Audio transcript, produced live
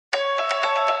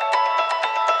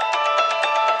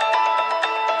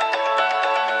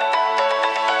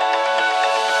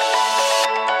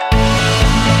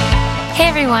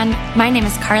everyone, my name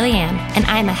is Carly Ann, and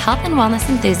I'm a health and wellness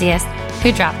enthusiast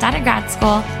who dropped out of grad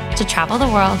school to travel the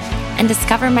world and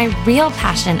discover my real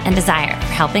passion and desire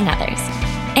for helping others.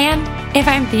 And if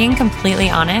I'm being completely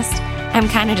honest, I'm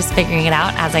kind of just figuring it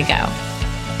out as I go.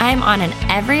 I'm on an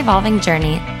ever-evolving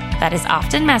journey that is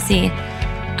often messy,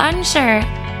 unsure,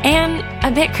 and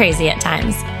a bit crazy at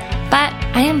times, but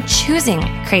I am choosing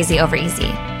crazy over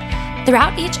easy.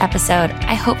 Throughout each episode,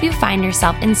 I hope you find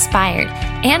yourself inspired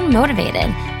and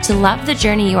motivated to love the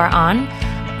journey you are on,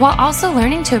 while also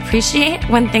learning to appreciate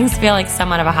when things feel like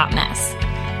somewhat of a hot mess.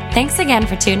 Thanks again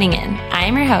for tuning in. I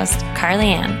am your host, Carly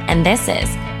Ann, and this is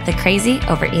the Crazy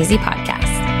Over Easy podcast.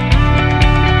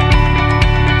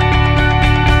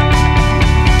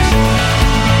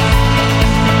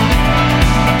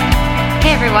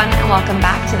 Hey everyone, and welcome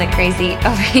back to the Crazy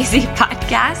Over Easy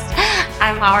podcast.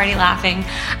 I'm already laughing.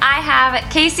 I have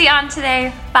Casey on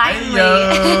today, finally.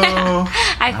 Hey,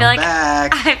 I feel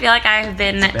like I have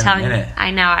been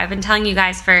I've been telling you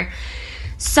guys for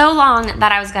so long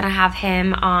that I was going to have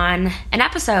him on an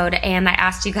episode, and I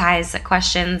asked you guys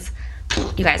questions.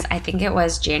 You guys, I think it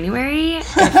was January,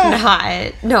 if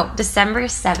not, no, December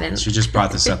 7th. She just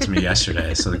brought this up to me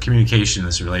yesterday, so the communication in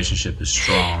this relationship is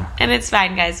strong. And it's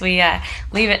fine, guys. We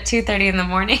leave at 2:30 in the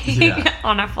morning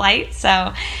on a flight,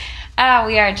 so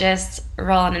we are just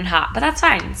rolling and hot, but that's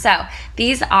fine. So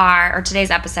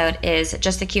today's episode is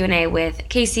just a Q&A with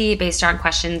Casey based on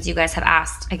questions you guys have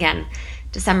asked, again,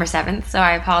 December 7th, so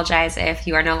I apologize if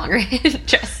you are no longer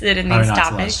interested in these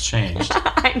topics. Changed.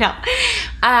 I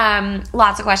know.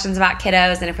 Lots of questions about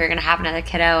kiddos and if we're going to have another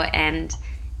kiddo, and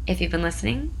if you've been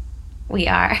listening, we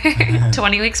are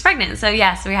 20 weeks pregnant. So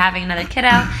yes, we're having another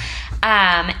kiddo.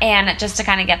 And just to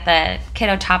kind of get the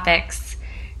kiddo topics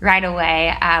right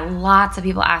away, lots of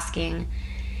people asking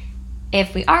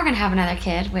if we are going to have another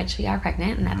kid, which we are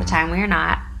pregnant, and at the time we are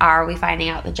not, are we finding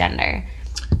out the gender?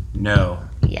 No.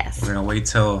 Yes. We're going to wait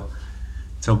till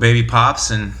baby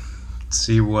pops and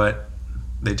see what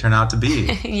they turn out to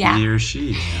be. Yeah. He or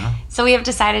she, you know? So we have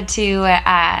decided to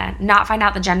not find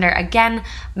out the gender. Again,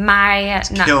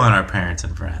 killing our parents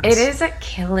and friends. It is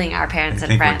killing our parents and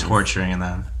friends. I think we're torturing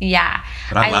them. Yeah.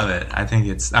 But I love it. I think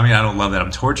I don't love that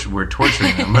we're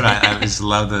torturing them, but I just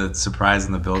love the surprise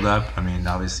and the build-up. I mean,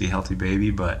 obviously healthy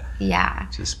baby, but yeah,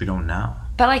 just we don't know.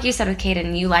 But like you said with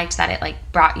Kaden, you liked that it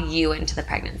brought you into the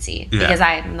pregnancy because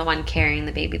I'm the one carrying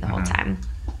the baby the whole time.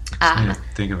 I need to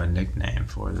think of a nickname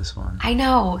for this one. I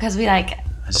know, because I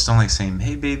just don't like saying,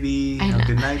 "Hey, baby,"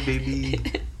 good night, baby.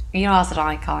 You also don't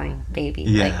like calling baby.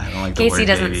 Yeah, I don't like the Casey word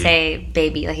doesn't baby. say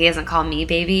baby. He doesn't call me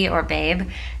baby or babe.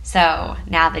 So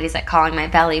now that he's calling my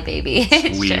belly baby,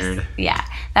 it's weird.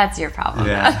 That's your problem.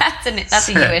 Yeah. that's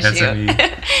a you issue.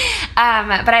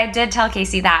 But I did tell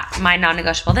Casey that my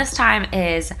non-negotiable this time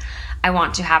is I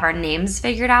want to have our names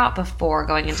figured out before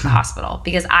going into the hospital,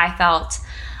 because I felt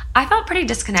pretty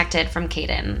disconnected from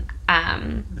Kaden.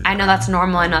 I know that's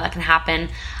normal. I know that can happen.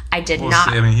 I did not.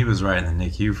 See, I mean, he was right in the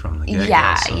NICU from the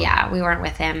get-go. Yeah. We weren't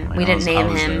with him. We didn't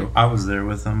name him. I was there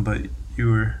with him, but you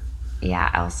were.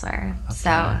 Yeah, elsewhere. So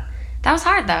that was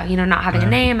hard, though. Not having a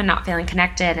name and not feeling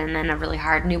connected, and then a really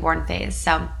hard newborn phase.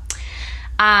 So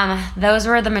those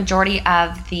were the majority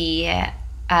of the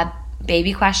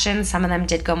baby questions. Some of them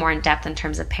did go more in depth in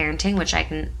terms of parenting, which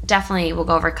we'll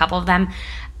go over a couple of them.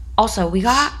 Also, we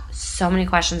got so many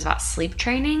questions about sleep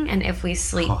training and if we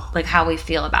sleep, how we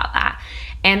feel about that.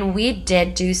 And we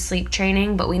did do sleep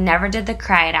training, but we never did the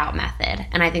cry it out method.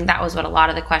 And I think that was what a lot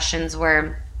of the questions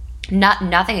were.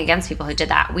 Nothing against people who did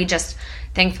that. We just,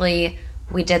 thankfully,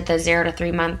 we did the 0 to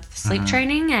 3 month sleep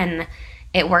training, and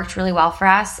it worked really well for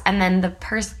us. And then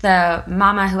the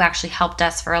mama who actually helped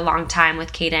us for a long time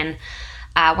with Kaden,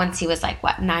 once he was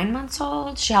 9 months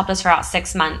old, she helped us for about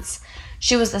 6 months.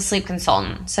 She was the sleep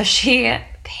consultant. So she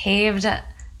paved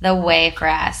the way for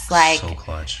us. So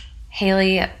clutch.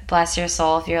 Haley, bless your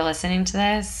soul, if you're listening to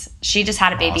this, she just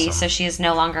had a baby, awesome. So she is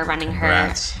no longer running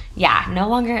Congrats.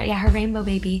 her rainbow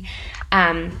baby,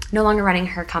 no longer running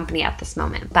her company at this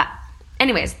moment. But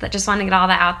anyways, just wanted to get all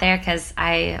that out there because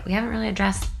we haven't really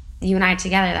addressed, you and I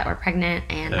together, that we're pregnant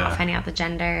and not finding out the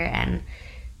gender, and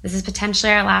this is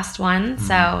potentially our last one,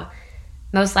 so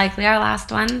most likely our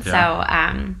last one. Yeah.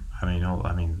 So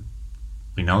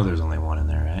we know there's only one in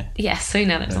there, right? Yes, we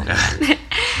know there's only one.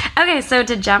 Okay, so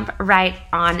to jump right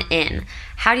on in,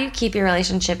 how do you keep your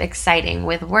relationship exciting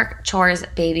with work, chores,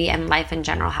 baby, and life in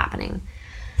general happening?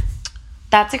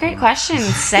 That's a great question.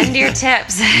 Send your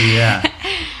tips. Yeah.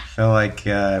 I feel like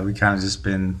we kind of just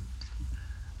been,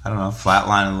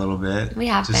 flatlining a little bit. We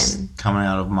have just been. Coming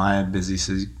out of my busy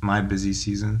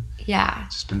season. Yeah.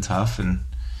 It's just been tough, and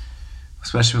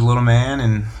especially with little man,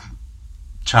 and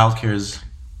childcare is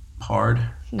hard.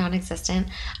 Non-existent.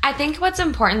 I think what's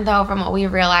important though from what we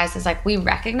realized is like we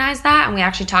recognize that and we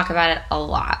actually talk about it a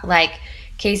lot. Like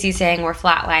Casey saying we're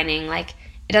flatlining, like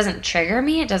it doesn't trigger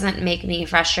me. It doesn't make me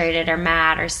frustrated or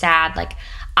mad or sad. Like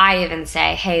I even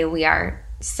say, hey, we are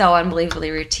so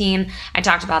unbelievably routine. I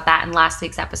talked about that in last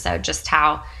week's episode, just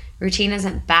how routine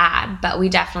isn't bad, but we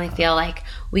definitely feel like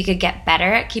we could get better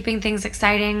at keeping things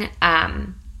exciting.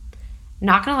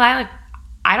 Not gonna lie, like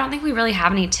I don't think we really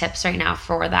have any tips right now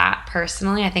for that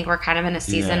personally. I think we're kind of in a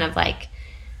season of like,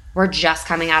 we're just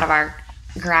coming out of our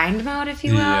grind mode, if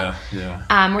you will.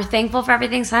 Yeah. We're thankful for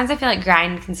everything. Sometimes I feel like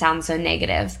grind can sound so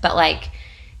negative, but like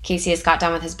Casey has got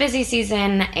done with his busy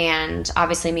season and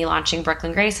obviously me launching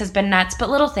Brooklyn Grace has been nuts,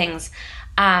 but little things.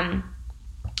 One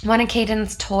of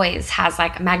Caden's toys has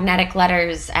like magnetic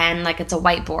letters and like it's a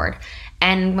whiteboard.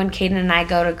 And when Caden and I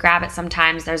go to grab it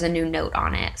sometimes, there's a new note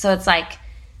on it. So it's like,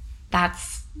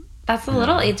 that's a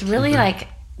little, it's really like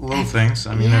little things.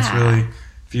 I mean, that's really,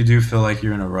 if you do feel like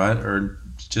you're in a rut or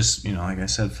just, like I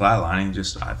said, flatlining,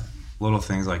 just little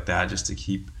things like that just to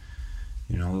keep,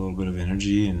 a little bit of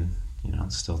energy and,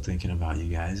 still thinking about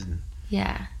you guys and,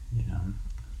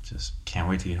 just can't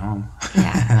wait to get home.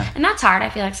 Yeah. And that's hard. I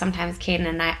feel like sometimes Caden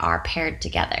and I are paired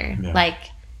together. Yeah. Like,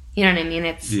 you know what I mean?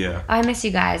 It's, oh, I miss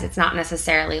you guys. It's not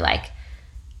necessarily like,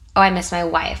 oh, I miss my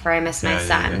wife or I miss my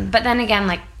son. Yeah. But then again,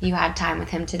 like you had time with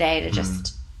him today to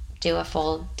just do a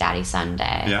full daddy-son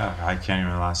day. Yeah, I can't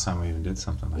remember the last time we even did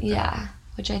something like that. Yeah,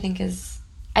 which I think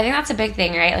that's a big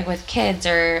thing, right? Like with kids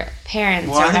or parents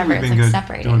or I whatever, think it's like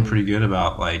separating. Doing pretty good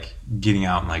about like getting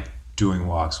out and like doing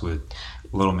walks with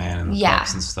little man and the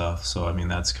pups and stuff. So I mean,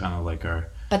 that's kind of like our.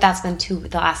 But that's been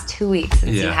the last 2 weeks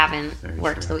since you haven't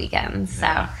worked the weekends.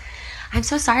 So I'm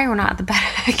so sorry we're not the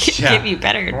better give you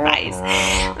better advice.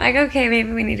 Like, okay,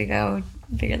 maybe we need to go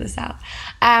figure this out.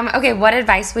 Okay, what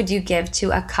advice would you give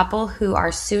to a couple who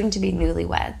are soon to be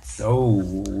newlyweds?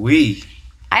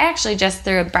 I actually just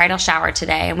threw a bridal shower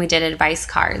today and we did advice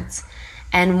cards.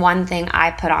 And one thing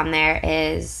I put on there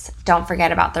is don't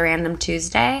forget about the Random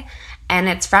Tuesday. And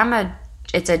it's from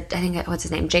I think, what's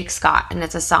his name? Jake Scott. And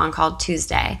it's a song called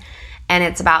Tuesday. And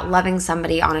it's about loving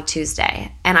somebody on a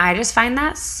Tuesday. And I just find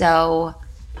that so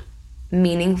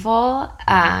meaningful.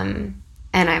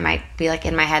 And I might be like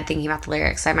in my head thinking about the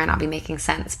lyrics, so I might not be making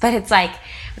sense. But it's like,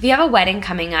 if you have a wedding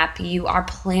coming up, you are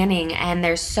planning and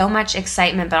there's so much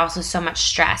excitement, but also so much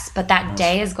stress. But that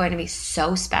day is going to be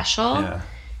so special. Yeah.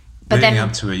 But leading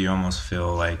up to it, you almost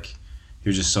feel like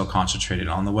you're just so concentrated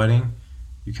on the wedding.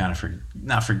 You kind of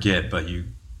not forget, but you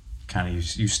kind of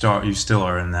you still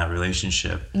are in that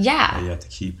relationship. Yeah. That you have to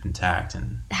keep intact.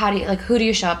 And how do you who do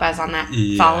you show up as on that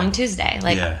following Tuesday?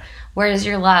 Like, where is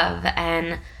your love?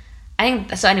 And I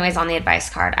think so. Anyways, on the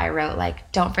advice card, I wrote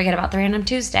like, don't forget about the Random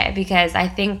Tuesday, because I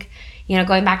think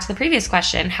going back to the previous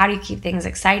question, how do you keep things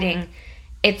exciting?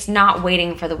 It's not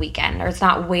waiting for the weekend or it's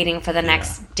not waiting for the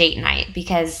next date night,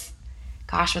 because,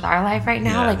 gosh, with our life right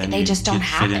now, like they just don't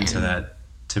happen. Fit into that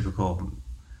typical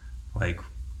like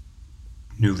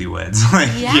newlyweds, like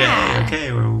okay,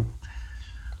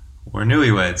 we're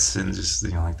newlyweds, and just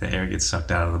like the air gets sucked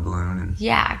out of the balloon, and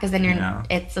because then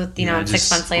it's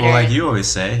 6 months later. Well, like you always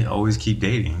say, always keep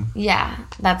dating. Yeah,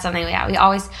 that's something. We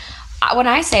always, when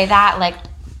I say that, like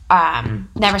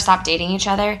never stop dating each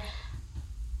other,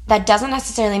 that doesn't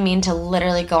necessarily mean to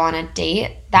literally go on a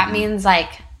date. That means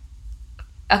like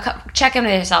check in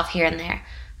with yourself here and there.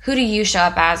 Who do you show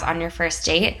up as on your first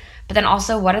date? But then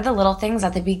also, what are the little things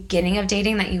at the beginning of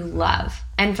dating that you love?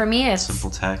 And for me, it's simple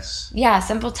texts. Yeah,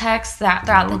 simple texts that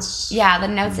throughout the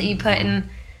notes that you put in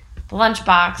the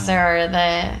lunchbox or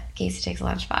the Casey takes a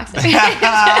lunchbox.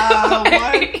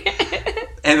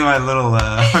 And my little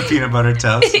peanut butter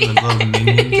toast and the little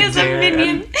Minion. He has a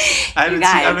Minion. I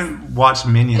haven't watched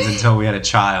Minions until we had a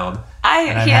child.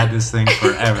 I've had this thing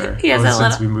forever.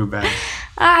 Since we moved back.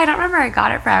 I don't remember where I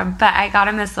got it from, but I got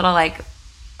him this little like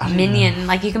Minion,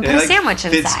 like you can put a sandwich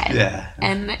inside.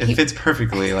 And it fits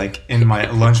perfectly, like in my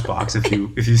lunchbox.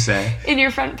 If you say in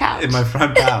your front pouch. In my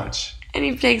front pouch. And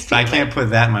he takes. But I can't put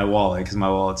that in my wallet because my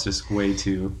wallet's just way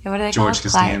too. What do they George call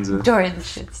Costanza. George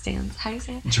Costanza. How do you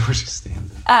say it? George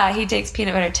Costanza. He takes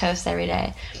peanut butter toast every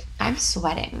day. I'm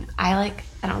sweating. I don't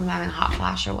know if I'm having a hot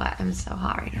flash or what. I'm so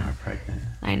hot right now. You're pregnant.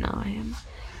 I know I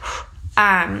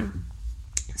am.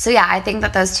 So yeah, I think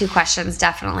that those two questions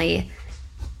definitely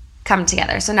come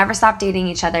together. So never stop dating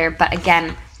each other, but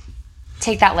again,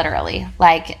 take that literally.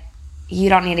 Like, you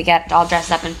don't need to get all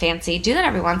dressed up and fancy. Do that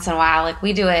every once in a while. Like,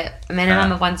 we do it a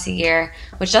minimum of once a year,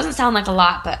 which doesn't sound like a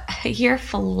lot, but a year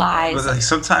flies. But like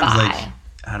sometimes, by. Like,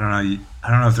 I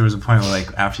don't know if there was a point where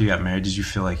like after you got married, did you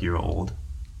feel like you were old?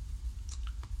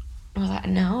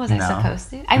 Was I supposed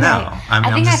to? I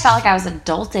mean, I felt like I was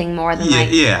adulting more than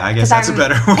I guess that's a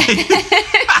better way.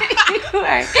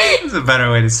 It's a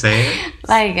better way to say it.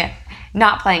 Like,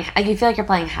 not playing, like, you feel like you're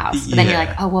playing house, but then you're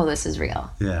like, oh, whoa, this is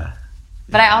real. Yeah.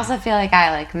 But I also feel like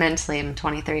I, like, mentally am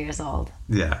 23 years old.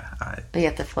 Yeah. But you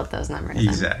have to flip those numbers.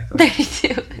 Exactly. 32.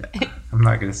 Yeah. I'm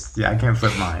not going to, I can't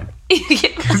flip mine.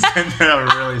 Because then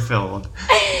I'm really filled.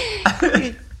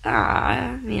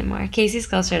 Aw, me and more. Casey's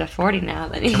closer to 40 now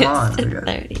than he is to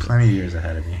 30. Plenty of years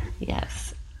ahead of me.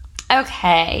 Yes.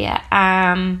 Okay.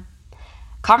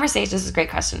 Conversations, this is a great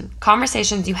question.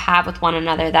 Conversations you have with one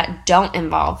another that don't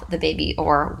involve the baby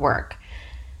or work.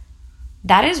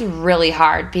 That is really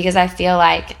hard because I feel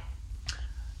like...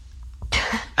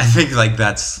 I think, like,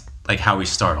 that's, like, how we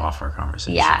start off our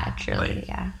conversation. Yeah, truly, like,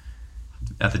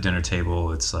 at the dinner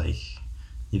table, it's like,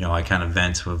 you know, I kind of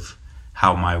vent with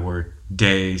how my work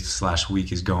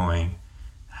day/week is going.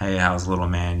 Hey, how's little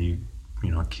man? You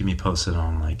know, keep me posted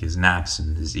on, like, his naps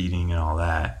and his eating and all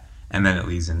that. And then it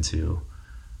leads into,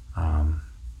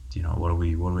 you know, what do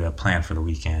we have planned for the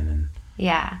weekend? And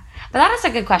yeah, but that is a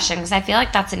good question because I feel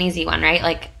like that's an easy one, right?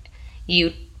 Like,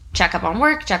 you check up on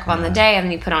work, check up on the day, and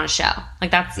then you put on a show.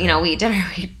 Like, that's, you know, we eat dinner,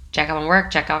 we check up on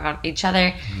work, check up on each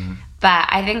other. Mm-hmm. But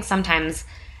I think sometimes,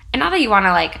 and not that you want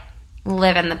to, like,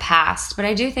 live in the past, but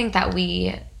I do think that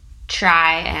we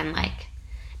try and, like,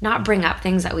 not bring up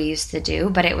things that we used to do,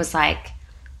 but it was like,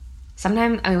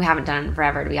 sometimes, I mean, we haven't done it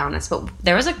forever, to be honest, but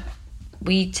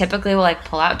we typically will, like,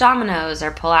 pull out dominoes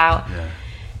or pull out,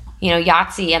 you know,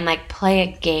 Yahtzee and, like, play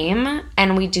a game.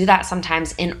 And we do that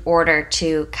sometimes in order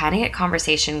to kind of get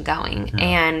conversation going. Yeah.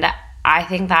 And I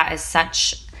think that is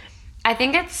I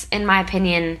think it's, in my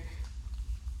opinion,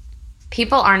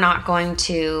 people are not going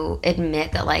to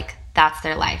admit that, like, that's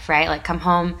their life, right? Like, come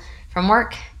home from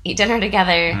work, eat dinner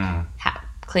together,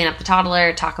 clean up the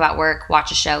toddler, talk about work,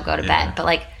 watch a show, go to bed. But,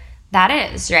 like, that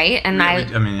is, right? And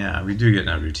we do get in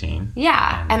a routine.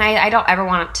 Yeah, and I don't ever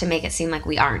want to make it seem like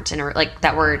we aren't, and like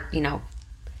that we're, you know,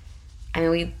 I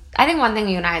mean, I think one thing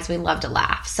you and I is we love to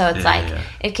laugh. So it's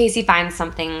if Casey finds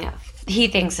something he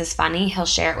thinks is funny, he'll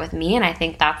share it with me, and I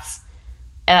think that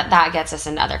gets us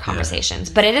into other conversations.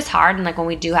 But it is hard, and, like, when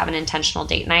we do have an intentional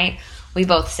date night, we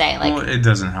both say, like... Well, it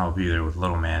doesn't help either with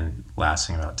little man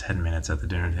lasting about 10 minutes at the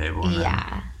dinner table.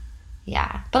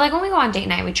 Yeah. But, like, when we go on date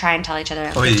night, we try and tell each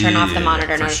other, we turn off the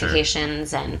monitor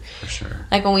notifications. And, for sure.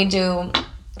 Like, when we do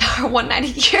our one night a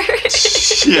year.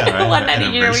 One night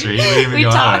a year. We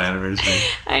talk. Anniversary.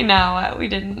 I know. We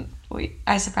didn't.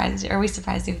 I surprised you. Or we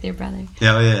surprised you with your brother.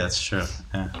 Yeah, that's true.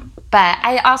 Yeah. But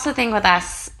I also think with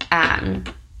us,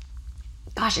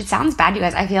 gosh, it sounds bad, you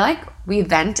guys. I feel like we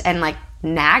vent and, like,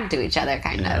 nag to each other,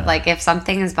 kind of. Like, if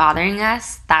something is bothering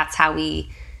us, that's how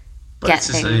we... But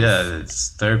it's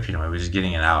therapy in a way. We're just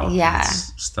getting it out. Yeah.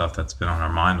 It's stuff that's been on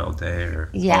our mind all day or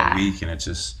all week, and it's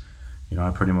just, you know, I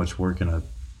pretty much work in a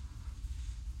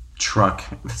truck.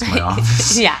 That's my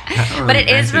office. But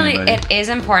it is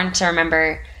important to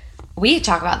remember, we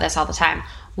talk about this all the time.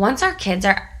 Once our kids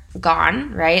are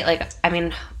gone, right? Like, I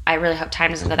mean, I really hope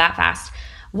time doesn't go that fast.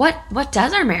 What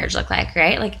does our marriage look like,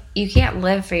 right? Like, you can't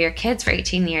live for your kids for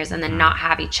 18 years and then not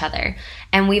have each other.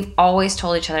 And we've always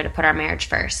told each other to put our marriage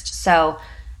first. So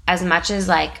as much as,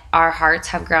 like, our hearts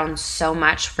have grown so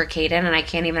much for Caden, and I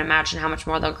can't even imagine how much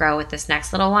more they'll grow with this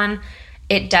next little one,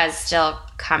 it does still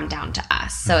come down to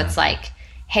us. So it's like,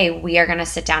 hey, we are going to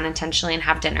sit down intentionally and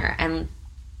have dinner. And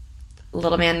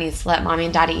little man needs to let mommy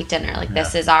and daddy eat dinner. Like,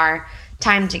 this is our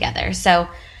time together. So...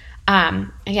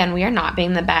 again, we are not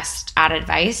being the best at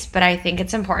advice, but I think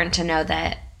it's important to know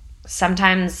that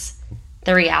sometimes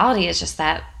the reality is just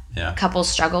that couples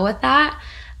struggle with that.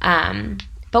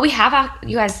 But we have,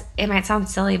 you guys, it might sound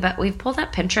silly, but we've pulled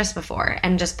up Pinterest before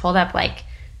and just pulled up, like,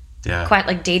 quite,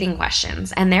 like, dating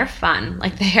questions, and they're fun.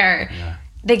 Like,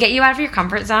 they get you out of your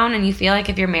comfort zone, and you feel like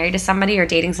if you're married to somebody or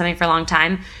dating somebody for a long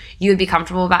time, you would be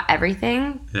comfortable about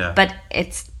everything. But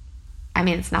it's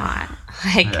not.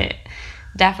 Like, it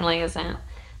definitely isn't.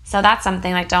 So that's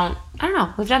something, like, I don't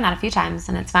know. We've done that a few times,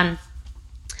 and it's fun.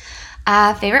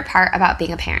 Favorite part about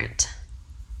being a parent?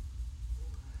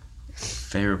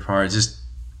 Favorite part, just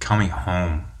coming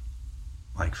home,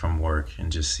 like, from work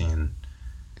and just seeing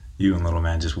you and little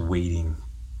man just waiting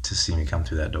to see me come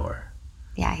through that door.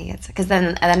 Yeah, he gets it. Because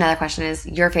then another question is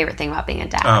your favorite thing about being a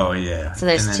dad. Oh, yeah. So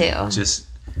there's two. Just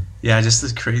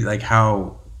this crazy, like,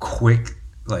 how quick,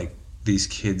 like, these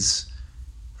kids...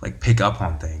 like, pick up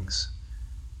on things.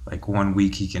 Like, one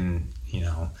week he can, you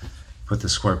know, put the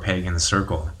square peg in the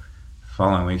circle.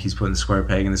 Following week he's putting the square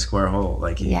peg in the square hole.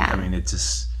 Like, I mean, it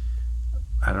just,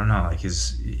 I don't know. Like,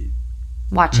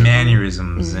 watching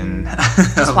mannerisms and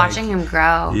just watching him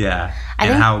grow. Yeah. I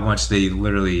think how much they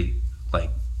literally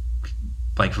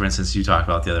like for instance, you talked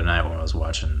about the other night when I was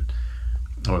watching,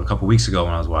 or a couple weeks ago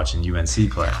when I was watching UNC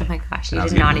play. Oh my gosh, you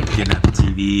did not even getting at the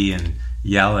TV and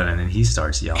yelling, and then he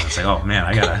starts yelling. It's like, oh man,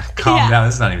 I gotta calm down.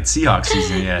 This is not even Seahawks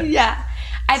season yet. Yeah.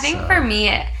 I think for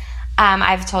me,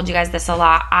 I've told you guys this a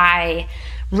lot. I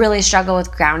really struggle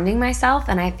with grounding myself,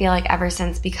 and I feel like ever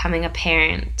since becoming a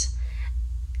parent,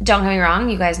 don't get me wrong,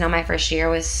 you guys know my first year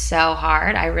was so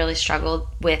hard. I really struggled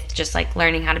with just like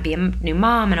learning how to be a new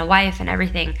mom and a wife and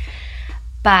everything.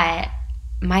 But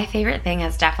my favorite thing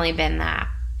has definitely been that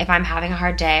if I'm having a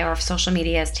hard day or if social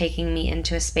media is taking me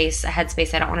into a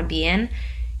headspace I don't want to be in,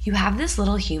 you have this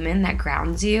little human that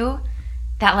grounds you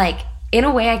that, like, in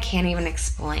a way I can't even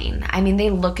explain. I mean,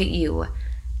 they look at you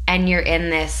and you're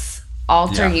in this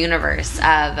alter universe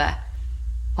of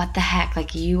what the heck?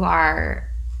 Like, you are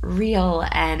real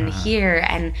and here,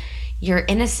 and you're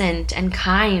innocent and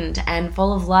kind and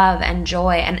full of love and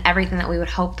joy and everything that we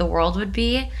would hope the world would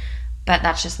be. But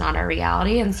that's just not our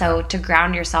reality. And so to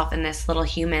ground yourself in this little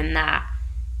human that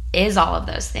is all of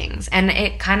those things. And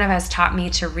it kind of has taught me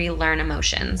to relearn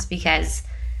emotions, because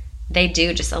they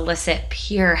do just elicit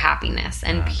pure happiness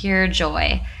and pure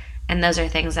joy. And those are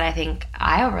things that I think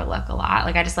I overlook a lot.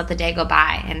 Like, I just let the day go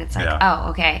by and it's like,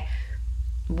 oh, okay,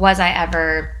 was I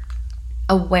ever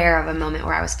aware of a moment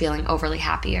where I was feeling overly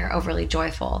happy or overly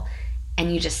joyful?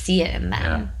 And you just see it in them.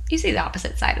 Yeah. You see the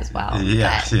opposite side as well.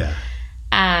 Yeah, but,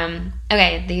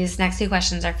 okay, these next two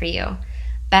questions are for you.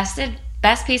 Best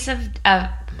piece of oh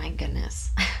my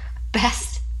goodness.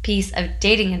 Best piece of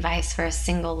dating advice for a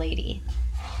single lady.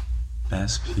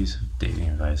 Best piece of dating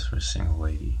advice for a single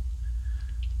lady.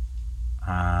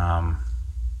 The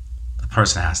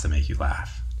person has to make you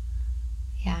laugh.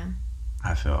 Yeah.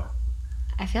 I feel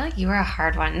like you were a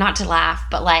hard one. Not to laugh,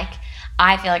 but like,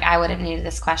 I feel like I would have needed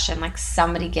this question. Like,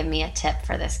 somebody give me a tip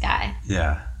for this guy.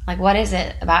 Yeah. Like, what is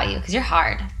it about you? Because you're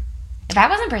hard. If I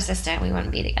wasn't persistent, we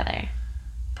wouldn't be together.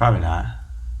 Probably not.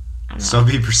 So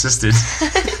be persistent.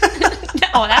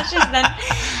 No, that's just then.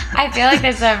 I feel like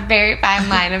there's a very fine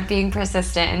line of being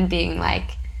persistent and being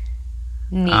like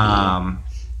needy.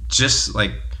 Just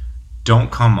like,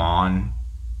 don't come on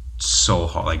so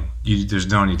hard. Like, there's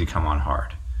no need to come on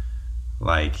hard.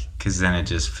 Like, because then it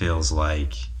just feels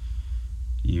like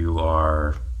you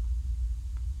are,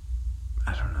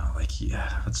 I don't know, like,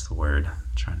 what's the word?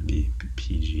 I'm trying to be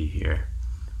PG here.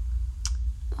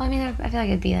 Well, I mean, I feel like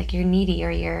it'd be like you're needy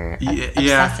or you're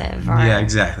obsessive. Or... Yeah,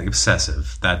 exactly.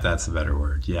 Obsessive. That's a better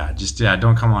word. Yeah,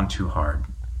 don't come on too hard.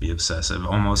 Be obsessive.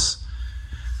 Almost.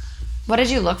 What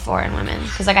did you look for in women?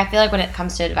 Because, like, I feel like when it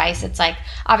comes to advice, it's like,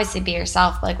 obviously be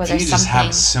yourself. But, like, was there something... You just have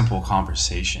a simple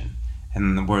conversation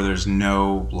and where there's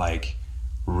no, like,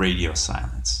 radio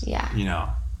silence. Yeah. You know,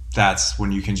 that's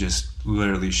when you can just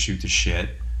literally shoot the shit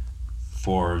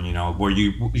for, you know, where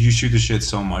you shoot the shit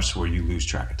so much where you lose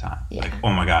track of time. Yeah. Like, oh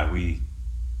my God,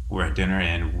 we're at dinner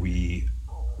and we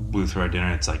blew through our dinner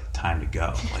and it's like time to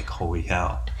go. Like, holy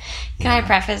hell. Can I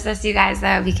preface this, you guys,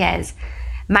 though? Because,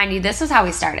 mind you, this was how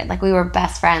we started. Like, we were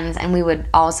best friends and we would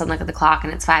all of a sudden look at the clock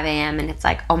and it's 5 a.m. and it's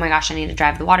like, oh my gosh, I need to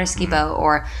drive the water ski boat,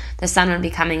 or the sun would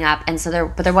be coming up. And so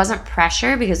there wasn't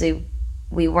pressure because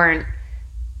we weren't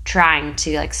trying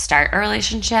to, like, start a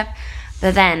relationship.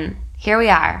 But then here we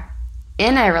are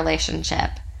in a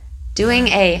relationship doing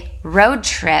a road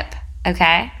trip.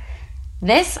 Okay,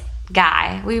 this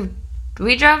guy,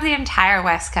 we drove the entire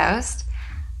West Coast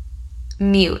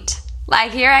mute.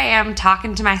 Like, here I am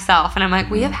talking to myself and I'm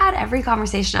like, we have had every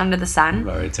conversation under the sun. I've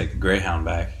already taken the Greyhound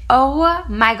back. Oh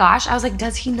my gosh, I was like,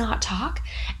 does he not talk?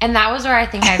 And that was where I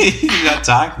think He not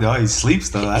talk? No, he sleeps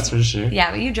though, that's for sure.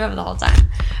 Yeah, but you drove the whole time.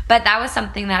 But that was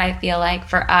something that I feel like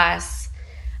for us,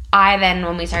 I then,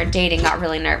 when we started dating, got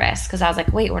really nervous because I was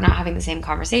like, wait, we're not having the same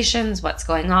conversations. What's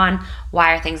going on?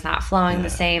 Why are things not flowing the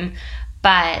same?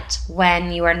 But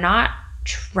when you are not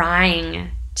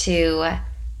trying to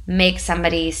make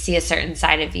somebody see a certain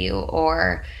side of you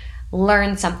or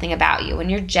learn something about you, when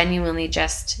you're genuinely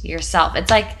just yourself, it's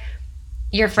like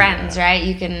your friends, right?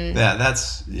 You can...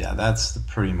 that's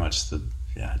pretty much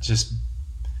just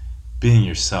being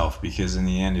yourself, because in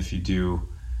the end, if you do...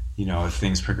 You know, if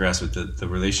things progress with the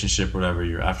relationship, whatever,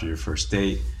 you're after your first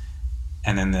date,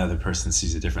 and then the other person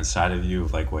sees a different side of you,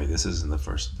 of like, wait, this isn't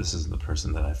the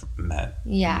person that I've met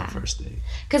on the first date.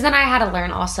 Because then I had to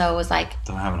learn also, was like,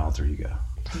 don't have an alter ego.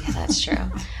 Yeah, that's true.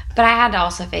 But I had to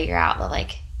also figure out that,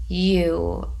 like,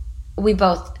 you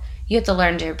have to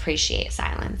learn to appreciate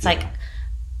silence. Like,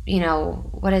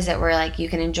 what is it where like you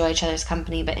can enjoy each other's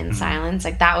company but in silence.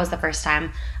 Like that was the first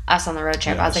time us on the road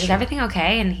trip. I was like, is everything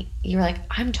okay? And you were like,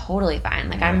 I'm totally fine.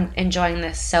 Like I'm enjoying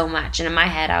this so much. And in my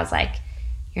head I was like,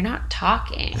 you're not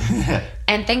talking.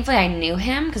 And thankfully I knew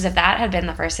him, because if that had been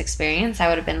the first experience, I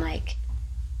would have been like,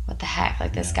 what the heck?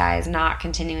 Like this guy is not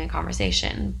continuing a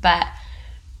conversation. But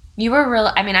you were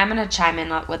really, I mean, I'm going to chime in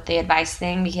with the advice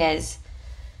thing, because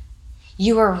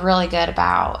you were really good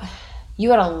about, you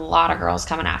had a lot of girls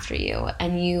coming after you,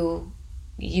 and you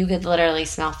could literally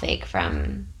smell fake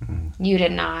from, you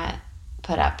did not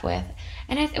put up with.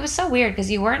 And it was so weird,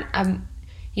 because you weren't,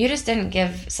 you just didn't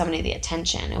give somebody the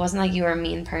attention. It wasn't like you were a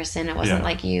mean person. It wasn't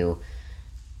like you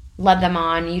led them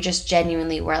on. You just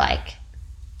genuinely were like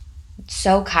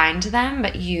so kind to them,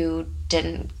 but you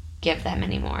didn't give them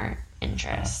any more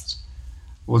interest.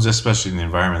 Well, just especially in the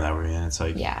environment that we're in, it's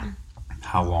like, yeah,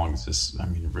 how long is this? I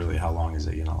mean, really, how long is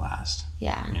it going to last?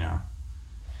 Yeah. You know?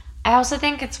 I also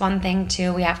think it's one thing,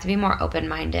 too, we have to be more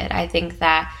open-minded. I think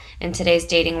that in today's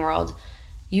dating world,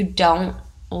 you don't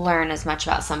learn as much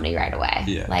about somebody right away.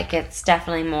 Yeah. Like, it's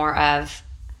definitely more of,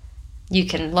 you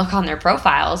can look on their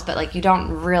profiles, but, like, you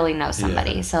don't really know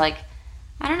somebody. Yeah. So, like,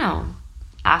 I don't know.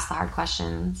 Ask the hard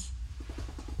questions,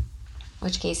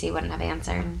 which Casey wouldn't have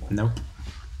answered. Nope.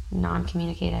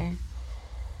 Non-communicator.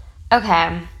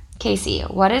 Okay. Casey,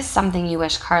 what is something you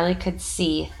wish Carly could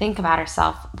see, think about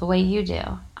herself the way you do?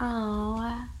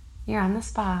 Oh, you're on the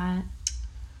spot.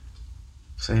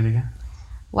 Say it again.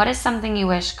 What is something you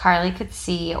wish Carly could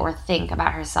see or think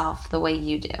about herself the way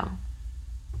you do?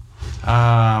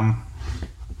 That's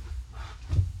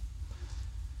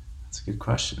a good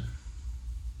question.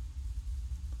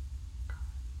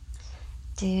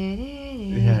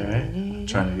 Yeah, right? I'm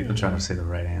trying to say the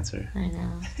right answer. I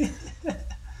know.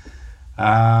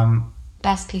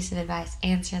 Best piece of advice: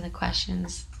 answer the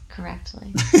questions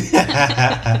correctly.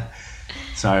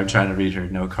 Sorry, I'm trying to read her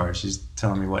note card. She's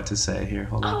telling me what to say here.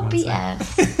 Hold on.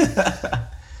 BS.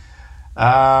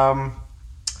 I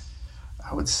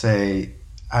would say,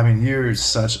 I mean, you're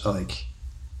such a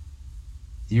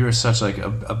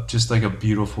just like a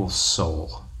beautiful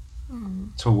soul,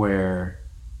 to where,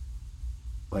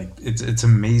 like, it's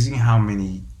amazing how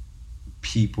many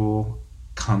people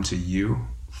come to you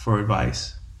for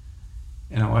advice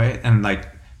in a way. And like,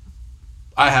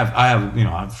 I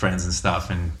have friends and stuff,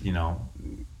 and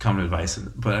come to advice,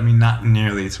 but I mean, not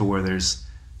nearly to where there's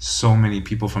so many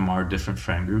people from our different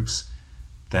friend groups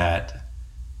that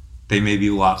they may be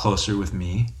a lot closer with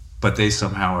me, but they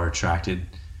somehow are attracted,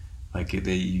 like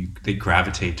they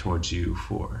gravitate towards you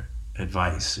for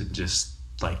advice, and just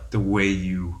like the way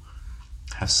you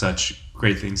have such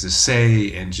great things to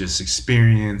say and just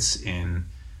experience. And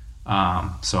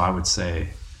so I would say,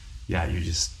 yeah, you're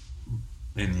just,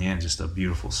 in the end, just a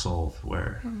beautiful soul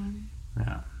where,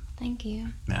 yeah. Thank you.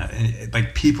 Yeah, and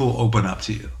like, people open up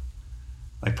to you.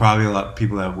 Like, probably a lot of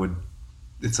people that would,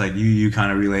 it's like you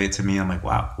kind of relate it to me. I'm like,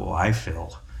 wow, well, I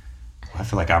feel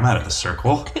like I'm out of the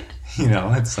circle.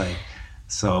 It's like,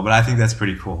 so, but I think that's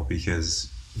pretty cool,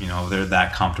 because, they're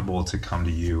that comfortable to come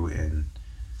to you and,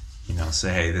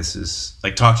 say, hey, this is,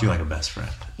 like, talk to you like a best friend.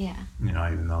 Yeah.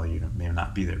 Even though you may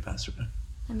not be their best friend.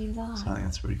 That means a lot. So I think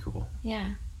that's pretty cool.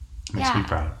 Yeah. Makes me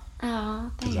proud. Oh,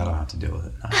 thanks. Because I don't have to deal with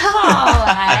it. No.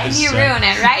 And you ruin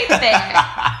it right there.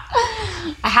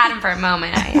 I had him for a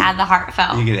moment. I had the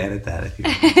heartfelt. You can edit that if you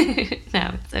want.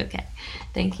 No, it's okay.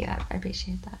 Thank you. I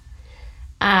appreciate that.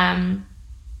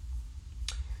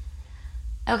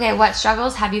 Okay, what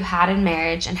struggles have you had in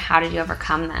marriage, and how did you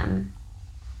overcome them?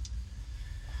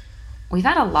 We've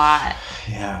had a lot.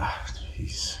 Yeah,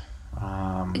 jeez.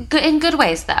 In good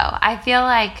ways, though. I feel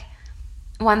like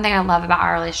one thing I love about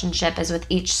our relationship is with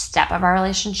each step of our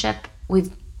relationship,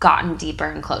 we've gotten deeper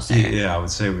and closer. Yeah, I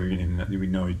would say we're getting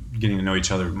to know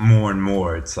each other more and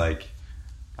more. It's like,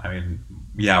 I mean,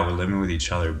 yeah, we're living with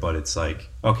each other, but it's like,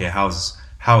 okay, how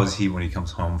is he when he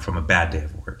comes home from a bad day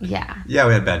of work? Yeah. Yeah,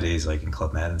 we had bad days, like, in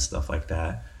Club Med and stuff like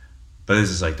that. But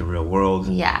this is like the real world.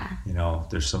 Yeah.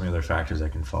 There's so many other factors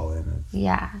that can fall in.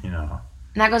 Yeah. And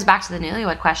that goes back to the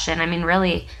newlywed question. I mean,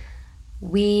 really,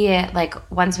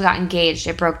 once we got engaged,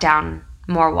 it broke down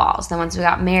more walls. Then once we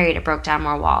got married, it broke down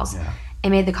more walls. Yeah. It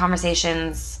made the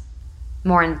conversations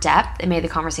more in depth. It made the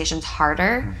conversations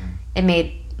harder. Mm-hmm. It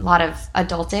made a lot of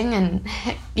adulting and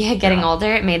getting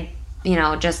older. It made,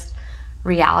 just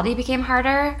reality became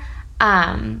harder.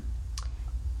 And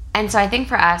so I think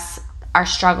for us, our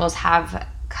struggles have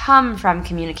come from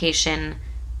communication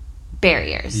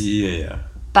barriers. Yeah.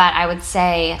 But I would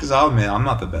say, because I'll admit, I'm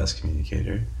not the best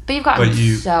communicator. But you've gotten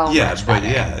so much better.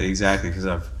 Yeah, exactly. Because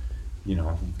I've,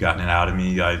 gotten it out of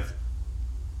me. I've,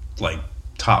 like,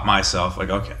 taught myself, like,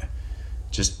 okay,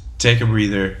 just take a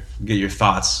breather, get your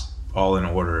thoughts all in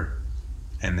order,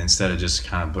 and instead of just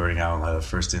kind of blurting out like the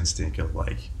first instinct of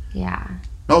like,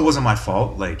 no, it wasn't my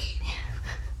fault. Like,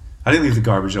 I didn't leave the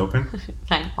garbage open.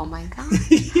 Oh my God.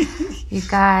 You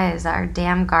guys, our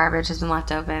damn garbage has been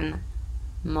left open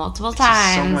multiple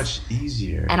times. It's so much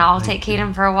easier. And I'll take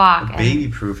Caden for a walk. Baby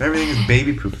proof. Everything is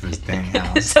baby proof in this dang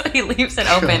house. So he leaves it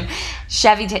open.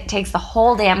 Chevy takes the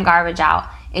whole damn garbage out.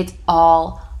 It's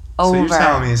all over. So you're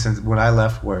telling me since when I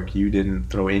left work, you didn't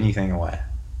throw anything away?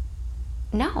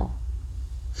 No.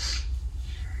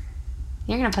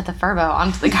 You're going to put the Furbo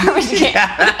onto the garbage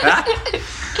can.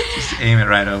 Just aim it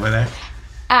right over there.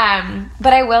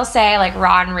 But I will say, like,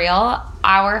 raw and real,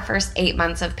 our first 8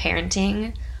 months of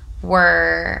parenting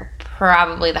were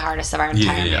probably the hardest of our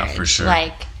entire marriage. Yeah, for sure.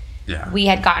 Like, we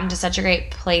had gotten to such a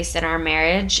great place in our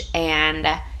marriage, and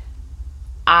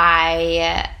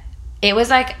it was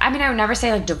like, I mean, I would never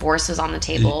say, like, divorce was on the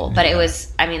table, but it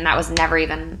was, I mean, that was never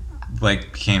even...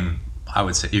 Like, became... I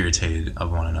would say irritated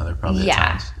of one another probably at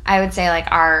times. I would say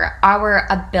like our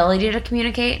ability to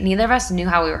communicate, neither of us knew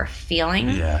how we were feeling.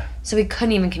 Yeah. So we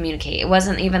couldn't even communicate. It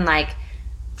wasn't even like,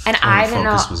 and I didn't know.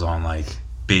 Focus was on like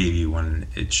baby when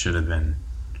it should have been,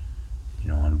 you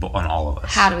know, on all of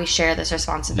us. How do we share this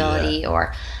responsibility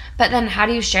but then how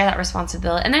do you share that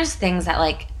responsibility? And there's things that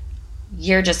like,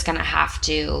 you're just going to have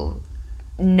to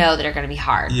know that are going to be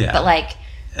hard. Yeah. But like,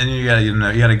 and you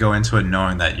gotta go into it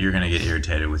knowing that you're gonna get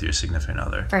irritated with your significant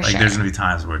other. For sure. There's gonna be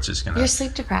times where it's just gonna... You're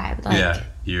sleep deprived. Like,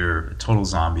 you're a total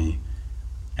zombie,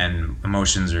 and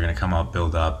emotions are gonna come up,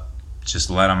 build up. Just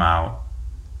let them out.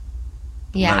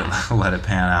 Yeah. Let it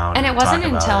pan out. And it wasn't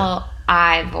until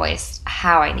I voiced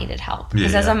how I needed help.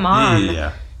 Because as a mom,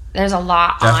 there's a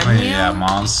lot Definitely, on you. Yeah,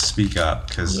 moms speak up.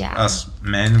 Because us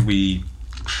men, we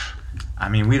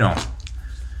don't...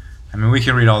 I mean, we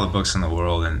can read all the books in the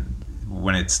world, and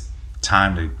when it's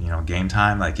time to, game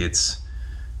time, like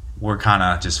we're kind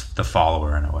of just the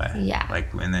follower in a way. Yeah.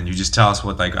 Like, and then you just tell us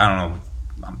what, like, I don't know,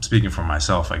 I'm speaking for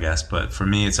myself, I guess, but for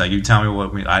me, it's like, you tell me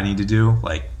what I need to do,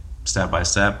 like, step by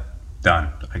step, done.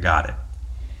 I got it.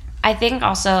 I think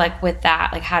also, like, with that,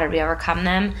 like, how did we overcome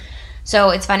them? So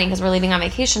it's funny because we're leaving on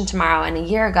vacation tomorrow, and a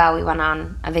year ago we went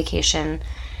on a vacation,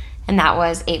 and that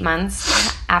was 8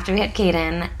 months after we had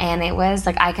Caden, and it was,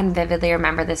 like, I can vividly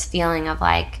remember this feeling of,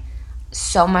 like,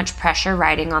 so much pressure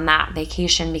riding on that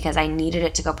vacation because I needed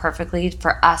it to go perfectly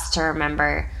for us to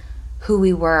remember who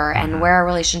we were and where our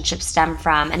relationship stemmed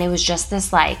from. And it was just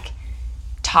this like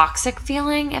toxic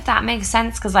feeling, if that makes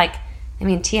sense. Because like, I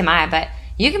mean, TMI, but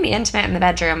you can be intimate in the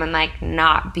bedroom and like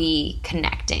not be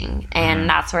connecting. And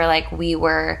that's where like we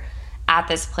were at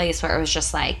this place where it was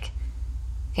just like,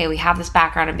 okay, we have this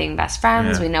background of being best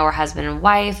friends. We know we're husband and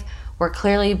wife. We're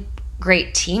clearly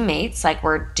great teammates. Like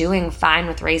we're doing fine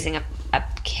with raising a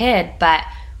kid, but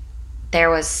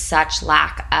there was such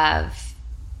lack of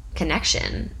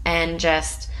connection and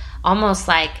just almost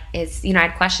like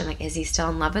I'd question like, is he still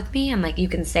in love with me? And like, you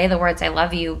can say the words I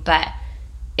love you, but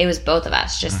it was both of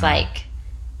us just like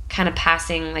kind of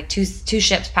passing, like two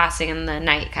ships passing in the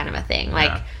night kind of a thing.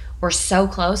 Like we're so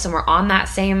close and we're on that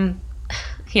same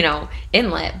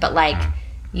inlet, but like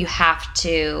you have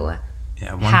to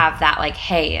have that like,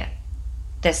 hey,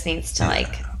 this needs to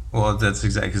like... Well, that's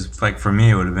exactly, because like for me,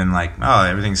 it would have been like, oh,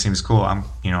 everything seems cool.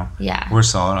 We're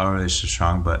solid, our relationship's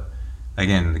strong. But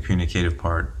again, the communicative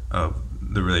part of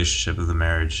the relationship of the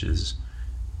marriage is,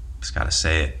 just got to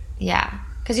say it. Yeah,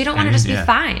 because you don't want to just be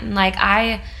fine. Like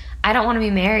I don't want to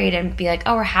be married and be like,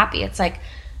 oh, we're happy. It's like,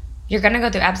 you're going to go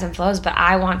through ebbs and flows, but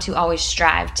I want to always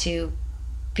strive to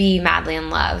be madly in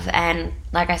love. And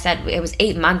like I said, it was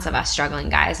 8 months of us struggling,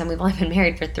 guys, and we've only been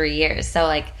married for 3 years. So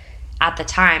like, at the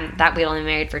time that we'd only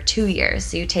married for 2 years.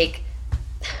 So you take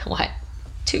a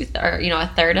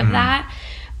third of that.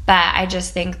 But I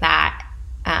just think that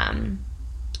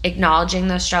acknowledging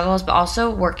those struggles, but also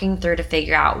working through to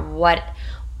figure out what,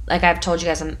 like I've told you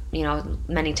guys,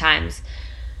 many times,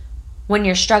 when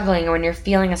you're struggling or when you're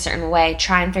feeling a certain way,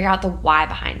 try and figure out the why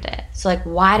behind it. So like,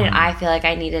 why did I feel like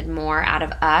I needed more out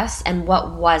of us? And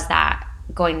what was that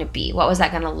going to be? What was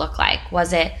that going to look like?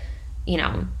 Was it,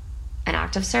 an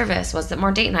act of service? Was it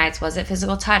more date nights? Was it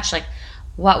physical touch? Like,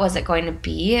 what was it going to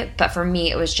be? But for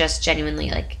me, it was just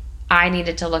genuinely like, I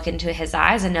needed to look into his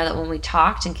eyes and know that when we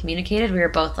talked and communicated, we were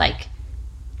both like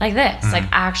this, like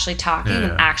actually talking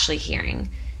and actually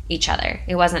hearing each other.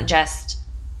 It wasn't just,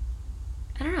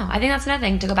 I don't know. I think that's another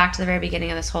thing, to go back to the very beginning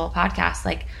of this whole podcast.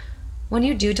 Like, when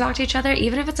you do talk to each other,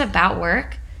 even if it's about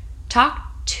work, talk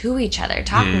to each other,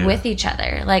 talk with each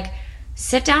other. Like,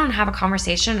 sit down and have a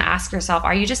conversation and ask yourself,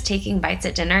 are you just taking bites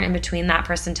at dinner in between that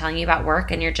person telling you about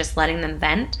work and you're just letting them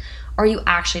vent? Or are you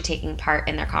actually taking part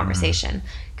in their conversation?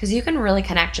 Because you can really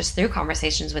connect just through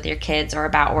conversations with your kids or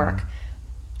about work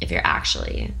if you're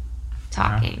actually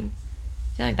talking.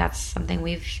 I feel like that's something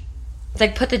it's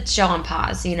like put the show on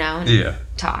pause, and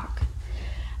talk.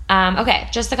 Okay,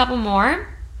 just a couple more.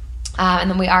 And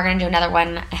then we are going to do another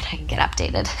one, and I can get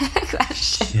updated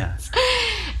questions. Yes.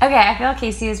 Okay, I feel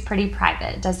Casey is pretty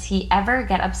private. Does he ever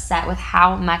get upset with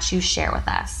how much you share with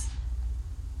us?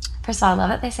 First of all, I love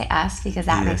that they say us because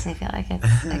that makes me feel like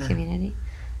it's a community.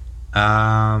 Do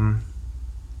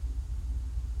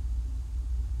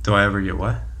I ever get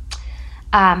what?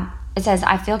 It says,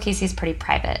 I feel Casey is pretty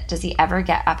private. Does he ever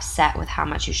get upset with how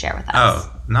much you share with us?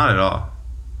 Oh, not at all.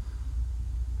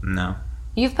 No.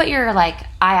 You've put your, I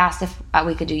asked if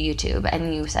we could do YouTube,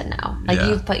 and you said no.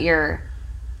 You've put your,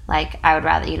 I would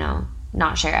rather,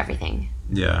 not share everything.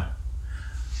 Yeah.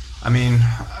 I mean,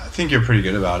 I think you're pretty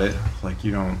good about it. I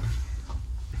don't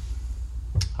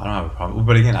have a problem.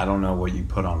 But again, I don't know what you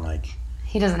put on,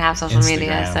 He doesn't have social Instagram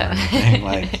media,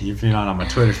 so. If you're not on my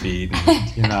Twitter feed,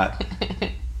 and you're not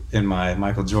in my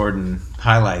Michael Jordan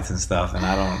highlights and stuff, and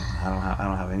I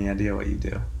don't have any idea what you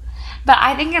do. But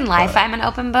I think in life I'm an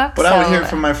open book. But I would hear it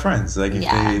from my friends.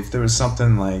 If there was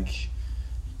something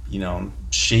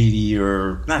shady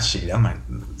or not shady,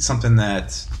 something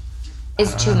that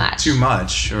is too much. Too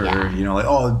much,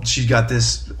 or she got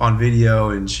this on video,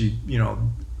 and she,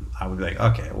 I would be like,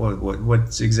 okay,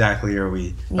 what exactly are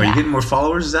we? Are you getting more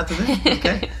followers? Is that the thing?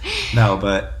 Okay. No,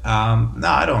 but no,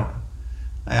 I don't.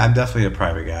 I'm definitely a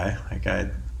private guy.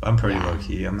 I'm pretty low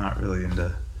key. I'm not really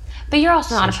into. But you're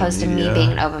also not opposed to me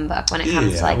being an open book when it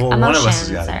comes to emotions. One of us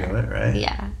has got to do it, right?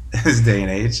 Yeah. This day and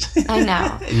age. I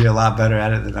know. You're a lot better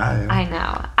at it than I am. I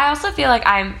know. I also feel like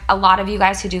a lot of you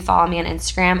guys who do follow me on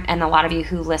Instagram and a lot of you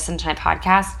who listen to my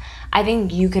podcast, I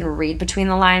think you can read between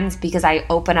the lines because I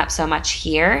open up so much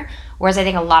here. Whereas I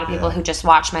think a lot of people who just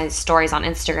watch my stories on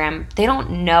Instagram, they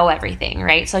don't know everything,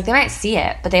 right? So they might see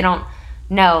it, but they don't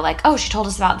know oh, she told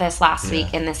us about this last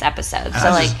week in this episode.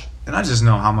 And I just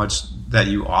know how much that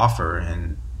you offer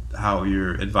and how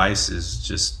your advice is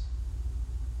just,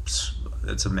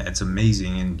 it's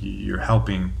amazing, and you're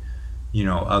helping,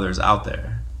 others out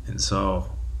there. And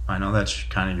so I know that's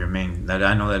kind of your main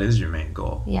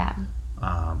goal. Yeah.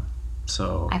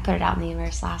 So I put it out in the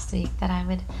universe last week that I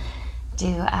would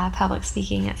do public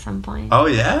speaking at some point. Oh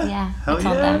yeah? Yeah. Hell I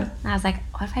told them. I was like,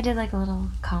 what if I did a little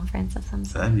conference of some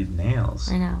sort? That'd be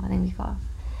nails. I know. I think it'd be cool.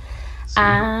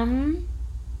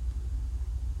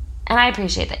 And I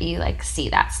appreciate that you see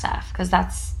that stuff because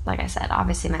that's, like I said,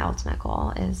 obviously my ultimate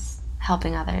goal is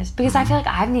helping others because I feel like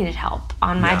I've needed help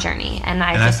on my journey, and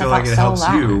I just feel felt like it so helps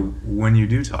alone. you when you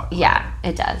do talk. Yeah,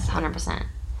 it does, 100%.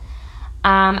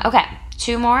 Okay,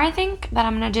 2 more I think that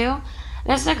I'm gonna do.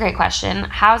 This is a great question.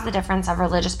 Has the difference of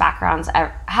religious backgrounds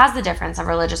ever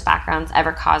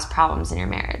caused problems in your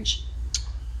marriage?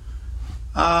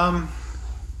 I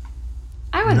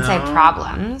wouldn't say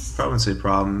problems. I wouldn't say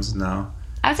problems. No.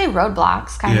 I would say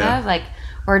roadblocks, kind of.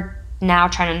 We're now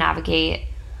trying to navigate,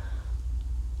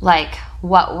 what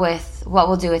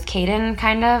we'll do with Caden,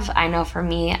 kind of. I know for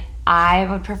me, I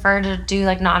would prefer to do,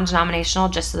 non-denominational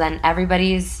just so then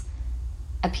everybody's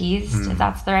appeased, if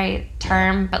that's the right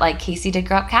term. But, Casey did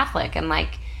grow up Catholic, and,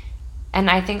 and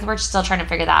I think we're still trying to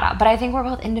figure that out. But I think we're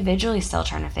both individually still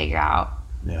trying to figure out.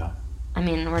 Yeah. I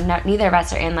mean, neither of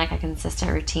us are in, a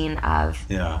consistent routine of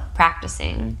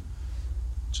practicing.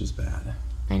 Which is bad.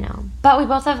 I know. But we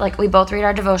both have, we both read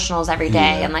our devotionals every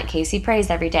day, and, Casey prays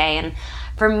every day. And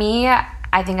for me,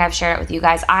 I think I've shared it with you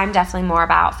guys, I'm definitely more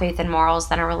about faith and morals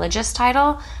than a religious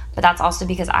title, but that's also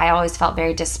because I always felt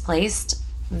very displaced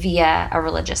via a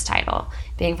religious title.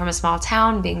 Being from a small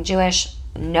town, being Jewish,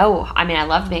 I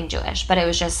loved being Jewish, but it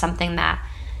was just something that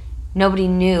nobody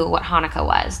knew what Hanukkah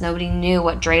was. Nobody knew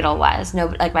what dreidel was.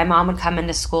 My mom would come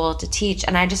into school to teach,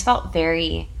 and I just felt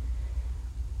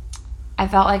I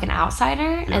felt like an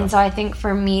outsider. Yeah. And so I think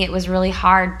for me, it was really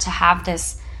hard to have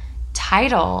this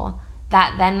title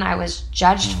that then I was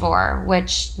judged for,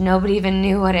 which nobody even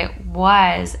knew what it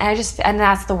was. And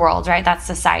that's the world, right? That's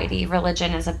society.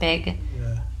 Religion is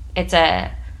it's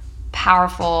a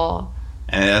powerful.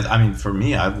 And for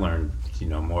me, I've learned,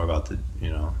 more about the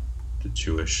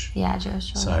Jewish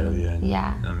side of you.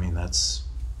 And, that's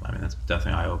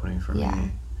definitely eye-opening for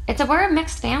me. We're a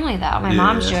mixed family, though. My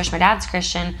mom's Jewish, my dad's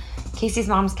Christian, Casey's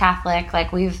mom's Catholic.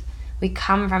 We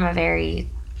come from a very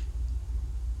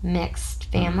mixed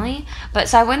family. But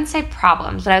so I wouldn't say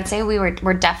problems, but I would say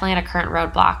we're definitely at a current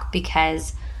roadblock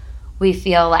because we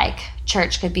feel like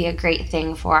church could be a great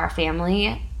thing for our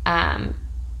family,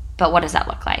 But what does that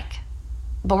look like?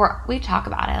 But we talk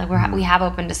about it. Like we have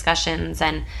open discussions,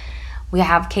 and we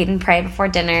have Caden pray before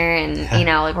dinner, and you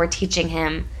know, like we're teaching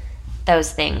him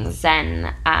those things.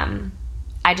 And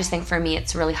I just think for me,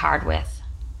 it's really hard with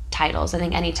titles. I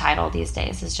think any title these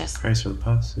days is just prays for the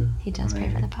pups too. He does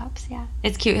pray for the pups. Yeah,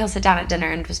 it's cute. He'll sit down at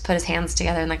dinner and just put his hands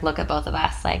together and like look at both of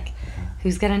us, like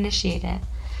who's gonna initiate it.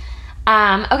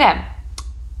 Okay,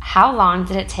 how long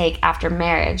did it take after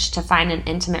marriage to find an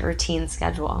intimate routine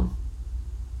schedule?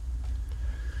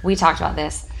 We talked about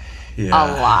this a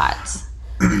lot.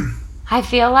 I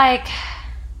feel like,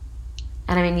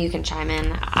 and I mean, you can chime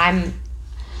in.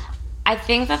 I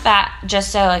think that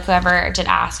just so like whoever did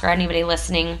ask or anybody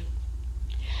listening,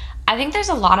 I think there's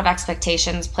a lot of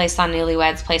expectations placed on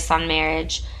newlyweds, placed on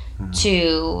marriage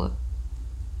to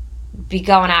be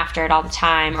going after it all the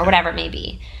time or whatever it may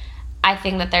be. I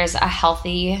think that there's a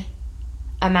healthy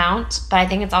amount, but I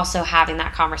think it's also having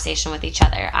that conversation with each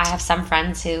other. I have some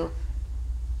friends who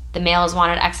the males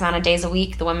wanted X amount of days a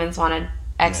week, the women's wanted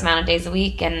X amount of days a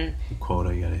week, and the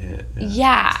quota you gotta hit.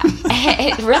 Yeah,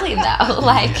 it really though,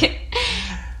 like,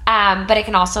 but it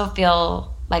can also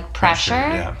feel like pressure.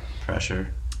 Yeah,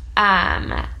 pressure.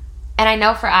 And I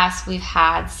know for us, we've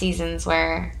had seasons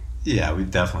where we've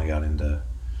definitely got into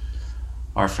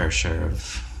our fair share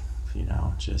of, you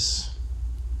know, just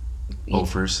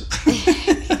offers.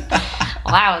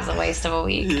 Well, that was a waste of a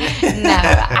week. No,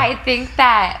 I think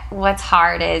that what's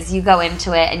hard is you go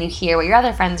into it and you hear what your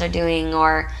other friends are doing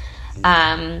or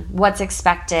what's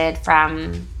expected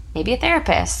from maybe a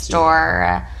therapist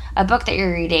or a book that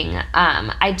you're reading.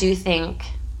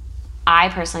 I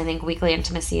personally think weekly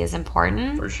intimacy is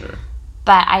important. For sure.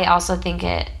 But I also think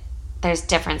there's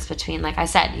difference between, like I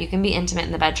said, you can be intimate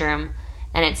in the bedroom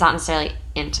and it's not necessarily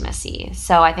intimacy.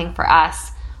 So I think for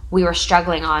us, we were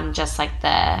struggling on just like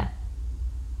the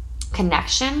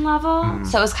connection level.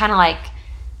 So it was kind of like,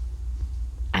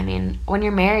 I mean, when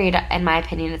you're married, in my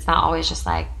opinion, it's not always just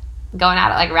like going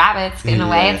at it like rabbits getting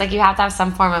away. It's like you have to have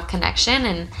some form of connection.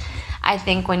 And I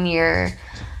think when you're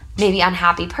maybe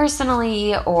unhappy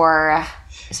personally, or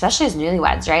especially as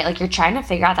newlyweds, right? Like you're trying to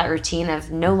figure out that routine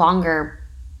of no longer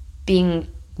being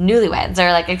newlyweds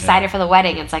or like excited for the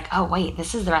wedding. It's like, oh wait,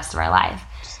 this is the rest of our life.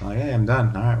 Just like, hey, I'm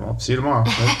done. All right, well, see you tomorrow.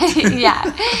 Yeah.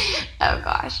 Oh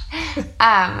gosh.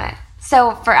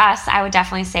 So for us, I would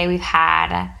definitely say we've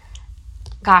had,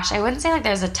 gosh, I wouldn't say like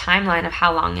there's a timeline of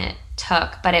how long it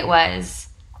took, but it was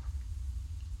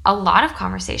a lot of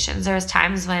conversations. There was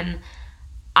times when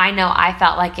I know I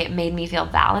felt like it made me feel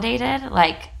validated,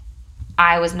 like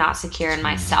I was not secure in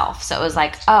myself. So it was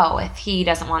like, oh, if he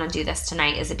doesn't want to do this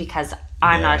tonight, is it because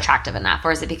I'm not attractive enough?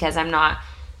 Or is it because I'm not,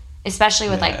 especially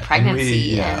with like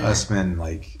pregnancy? And us men,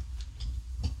 like,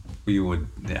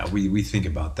 we think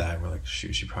about that. We're like,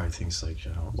 shoot, she probably thinks like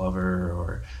I don't love her,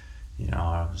 or, you know,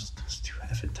 I was too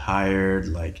effing tired.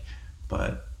 Like,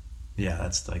 but yeah,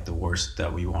 that's like the worst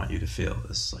that we want you to feel.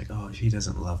 It's like, oh, he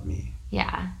doesn't love me.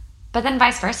 Yeah. But then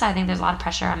vice versa, I think there's a lot of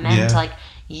pressure on men to like,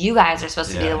 you guys are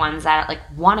supposed to be the ones that like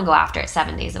want to go after it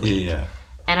 7 days a week. Yeah.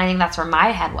 And I think that's where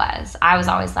my head was. I was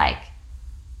always like,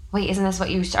 wait, isn't this what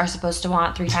you are supposed to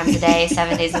want 3 times a day,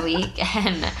 7 days a week?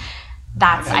 And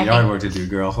that's, I got yard work to do,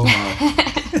 girl. Hold on.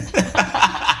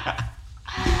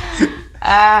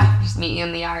 Just meet you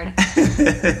in the yard.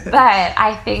 But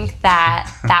I think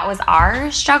that was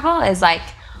our struggle, is like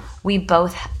we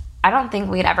both, I don't think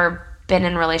we'd ever been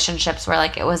in relationships where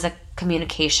like it was a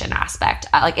communication aspect.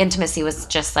 Like intimacy was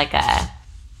just like that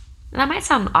might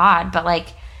sound odd, but like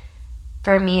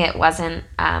for me it wasn't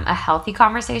a healthy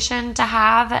conversation to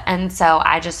have. And so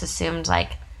I just assumed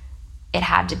like it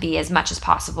had to be as much as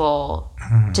possible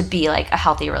to be like a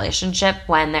healthy relationship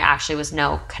when there actually was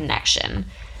no connection.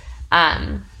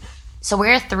 So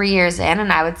we're 3 years in,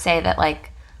 and I would say that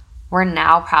like we're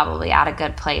now probably at a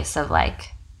good place of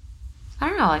like, I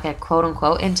don't know, like a quote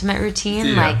unquote intimate routine.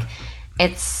 Yeah. Like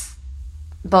it's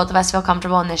both of us feel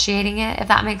comfortable initiating it, if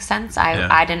that makes sense.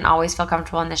 I didn't always feel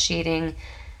comfortable initiating.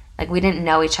 Like we didn't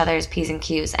know each other's P's and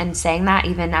Q's. And saying that,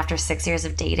 even after 6 years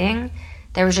of dating,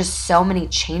 there was just so many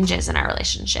changes in our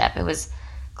relationship. It was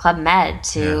Club Med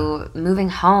to moving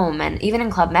home, and even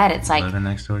in Club Med, it's like living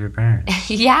next door to your parents.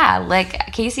 Yeah,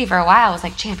 like Casey for a while was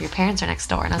like, "Champ, your parents are next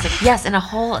door," and I was like, "Yes, in a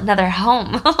whole another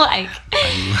home." Like,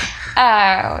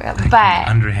 but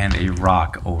underhand a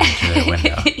rock over to the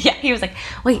window. Yeah, he was like,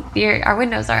 "Wait, our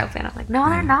windows are open." I'm like, "No,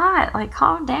 they're not. Like,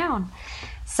 calm down."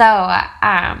 So,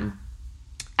 I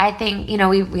think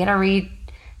we had to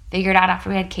figure it out after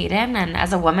we had Caden, and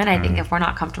as a woman, I think if we're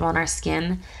not comfortable in our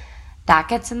skin, that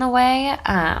gets in the way.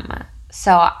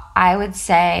 So I would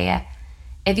say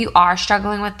if you are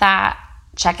struggling with that,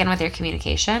 check in with your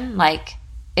communication. Like,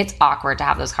 it's awkward to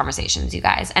have those conversations, you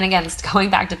guys. And again, going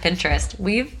back to Pinterest,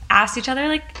 we've asked each other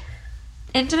like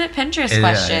intimate Pinterest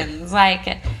questions.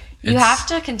 Like, you have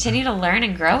to continue to learn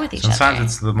and grow with each other.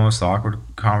 Sometimes it's the most awkward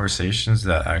conversations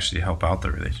that actually help out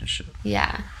the relationship.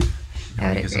 Yeah. I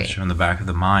would agree. It's in the back of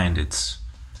the mind. It's,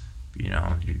 you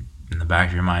know, in the back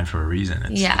of your mind for a reason.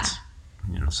 It's,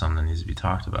 you know, something that needs to be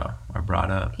talked about or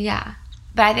brought up. Yeah.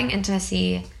 But I think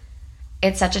intimacy,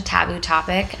 it's such a taboo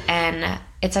topic, and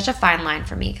it's such a fine line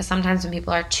for me, because sometimes when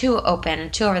people are too open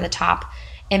and too over the top,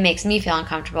 it makes me feel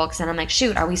uncomfortable, because then I'm like,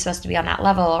 shoot, are we supposed to be on that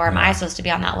level, or am I supposed to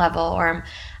be on that level, or am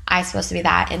I supposed to be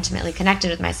that intimately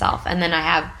connected with myself? And then I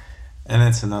have... And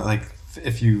it's another, like,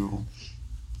 if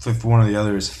one or the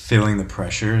other is feeling the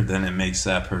pressure, then it makes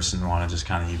that person want to just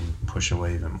kind of even push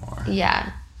away even more.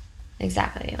 Yeah,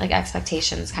 exactly. Like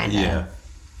expectations kind of.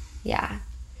 Yeah.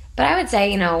 But I would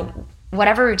say, you know,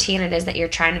 whatever routine it is that you're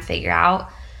trying to figure out,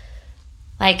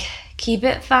 like, keep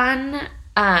it fun.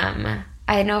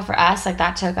 I know for us, like,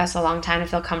 that took us a long time to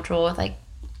feel comfortable with, like,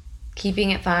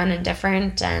 keeping it fun and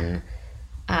different. And,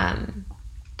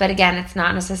 but again, it's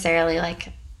not necessarily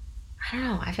like, I don't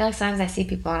know. I feel like sometimes I see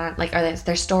people on, like, or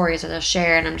their stories, or they'll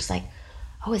share, and I'm just like,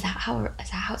 oh, is that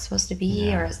how it's supposed to be?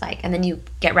 Yeah. Or it's like, and then you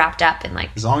get wrapped up in,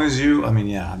 like, as long as you, I mean,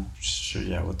 yeah, I'm sure,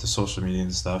 yeah, with the social media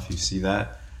and stuff, you see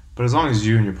that. But as long as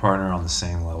you and your partner are on the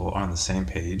same level, on the same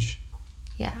page.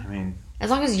 Yeah. I mean, as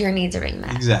long as your needs are being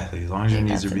met. Exactly. As long as your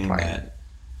needs are being met,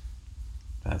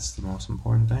 that's the most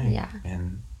important thing. Yeah.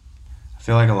 And I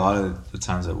feel like a lot of the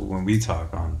times that when we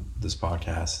talk on this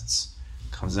podcast,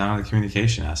 it comes down to the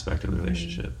communication aspect of the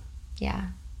relationship. Yeah.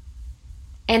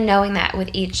 And knowing that with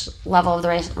each level of the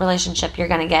relationship, you're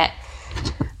going to get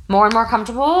more and more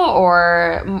comfortable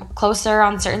or closer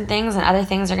on certain things, and other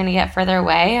things are going to get further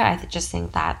away. I just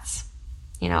think that's,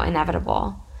 you know,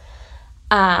 inevitable.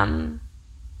 But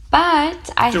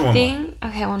I think...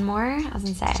 Okay, one more? I was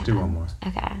going to say. Let's do one more.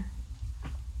 Okay.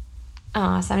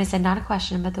 Oh, somebody said not a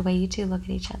question, but the way you two look at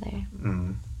each other.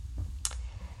 Mm-hmm.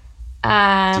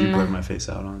 Do you blur my face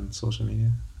out on social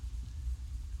media?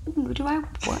 Do I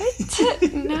what?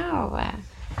 No.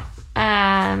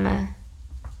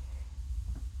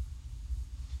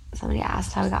 Somebody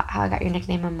asked how I got your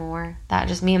nickname Amor. That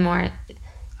just me Amor.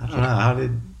 I don't know. How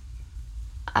did?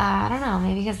 I don't know.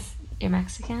 Maybe because you're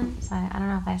Mexican. So I don't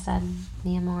know if I said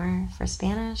mi amor for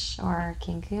Spanish or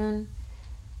Cancun.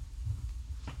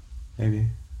 Maybe.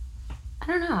 I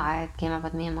don't know. I came up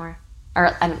with mi amor.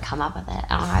 Or I didn't come up with it.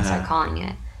 I don't know how I started calling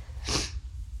it.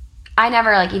 I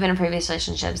never, like, even in previous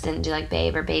relationships, didn't do, like,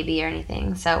 babe or baby or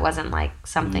anything. So it wasn't, like,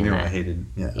 something that... I hated.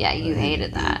 Yeah, you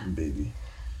hated that. Baby.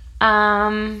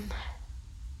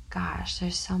 Gosh,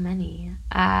 there's so many.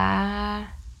 Okay,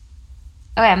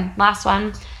 last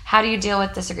one. How do you deal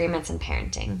with disagreements in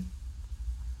parenting?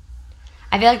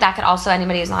 I feel like that could also,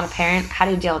 anybody who's not a parent, how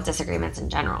do you deal with disagreements in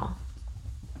general?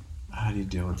 How do you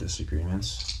deal with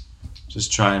disagreements?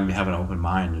 Just try and have an open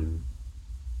mind and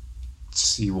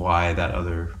see why that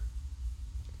other,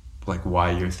 like,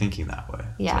 why you're thinking that way.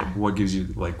 Yeah. Like, what gives you,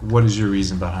 like, what is your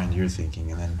reason behind your thinking?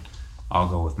 And then I'll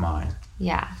go with mine.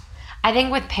 Yeah. I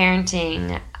think with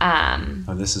parenting,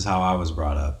 or this is how I was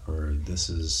brought up, or this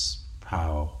is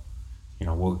how, you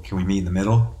know, can we meet in the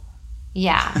middle?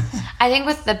 Yeah. I think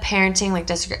with the parenting, like,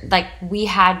 we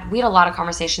had a lot of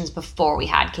conversations before we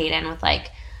had Kaden with,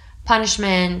 like,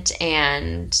 punishment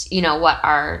and, you know,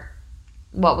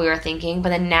 what we were thinking. But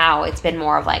then now it's been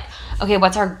more of like, okay,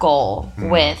 what's our goal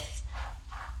with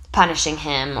punishing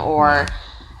him, or,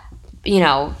 you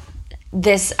know,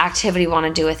 this activity we want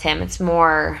to do with him. It's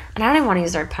more, and I don't even want to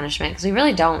use the word punishment, because we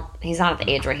really don't, he's not at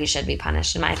the age where he should be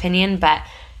punished, in my opinion, but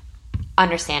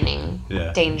understanding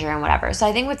danger and whatever. So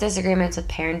I think with disagreements with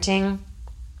parenting,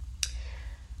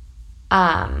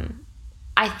 I'm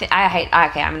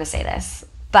going to say this,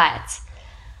 but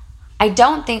I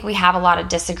don't think we have a lot of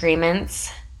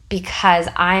disagreements because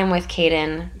I am with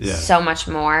Kaden so much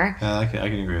more. Yeah, I can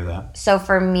agree with that. So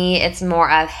for me, it's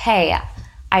more of, hey,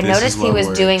 I noticed he was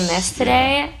doing this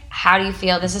today. Yeah. How do you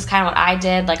feel? This is kind of what I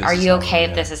did. Like, are you okay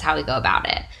if this is how we go about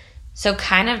it? So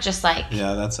kind of just like...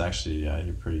 Yeah, that's actually,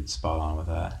 you're pretty spot on with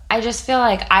that. I just feel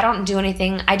like I don't do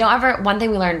anything. One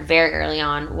thing we learned very early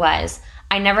on was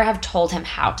I never have told him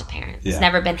how to parent. It's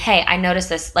never been, hey, I noticed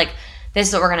this, like, this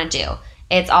is what we're going to do.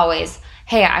 It's always,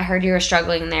 hey, I heard you were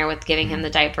struggling there with giving him the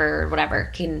diaper or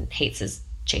whatever. Kaden hates his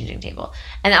changing table.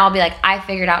 And then I'll be like, I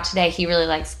figured out today he really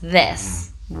likes this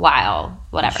while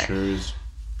whatever.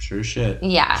 Sure shit.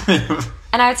 Yeah.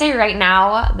 And I would say right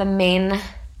now, the main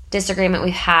disagreement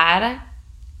we've had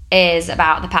is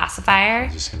about the pacifier. I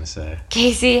was just going to say.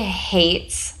 Casey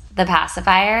hates the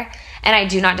pacifier. and I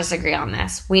do not disagree on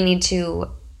this. We need to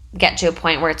get to a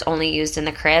point where it's only used in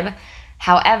the crib.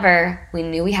 However, we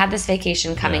knew we had this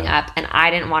vacation coming up, and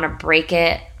I didn't want to break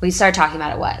it. We started talking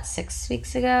about it,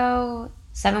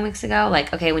 7 weeks ago?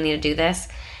 Like, okay, we need to do this.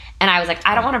 And I was like,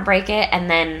 I don't want to break it, and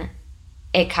then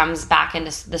it comes back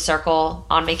into the circle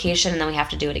on vacation, and then we have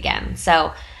to do it again.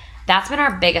 So that's been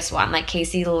our biggest one. Like,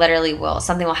 Casey literally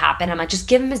something will happen. I'm like, just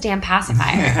give him his damn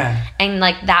pacifier. And,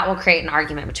 like, that will create an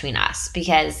argument between us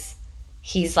because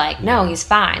he's like, no, he's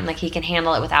fine. Like, he can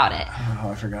handle it without it.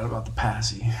 Oh, I forgot about the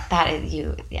passy.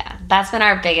 That's been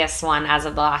our biggest one as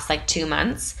of the last, 2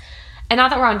 months. And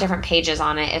not that we're on different pages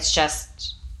on it. It's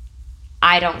just,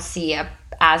 I don't see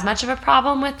as much of a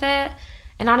problem with it.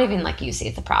 And not even, you see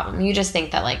it's a problem. You just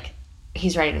think that,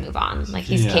 he's ready to move on. Like,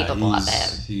 he's capable of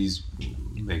it. He's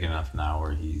big enough now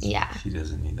where he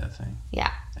doesn't need that thing.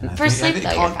 Yeah. For sleep,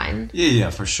 though, you're fine. Yeah,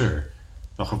 for sure.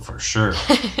 Oh, for sure.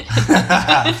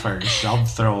 I'll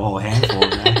throw a whole handful,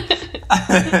 man.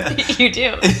 You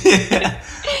do. Yeah.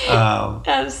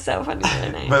 That was so funny the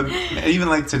other night. But even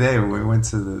today when we went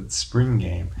to the spring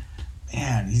game,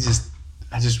 man,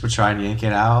 I just would try to yank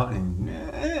it out and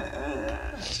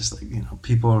just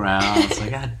people around. It's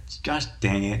like, gosh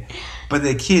dang it. But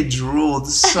the kid drooled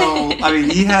so,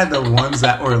 he had the ones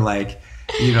that were 8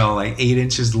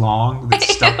 inches long that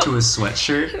stuck to his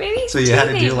sweatshirt. So you had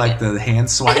to do the hand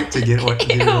swipe to get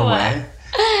it away.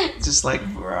 Just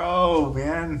bro,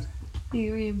 man.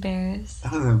 You were embarrassed.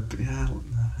 No,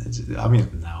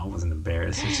 I wasn't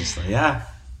embarrassed. It's just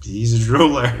he's a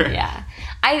drooler. Yeah.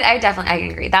 I definitely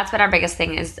agree. That's been our biggest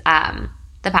thing is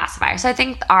the pacifier. So I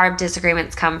think our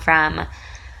disagreements come from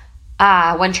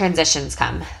when transitions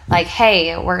come. Like,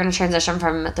 hey, we're going to transition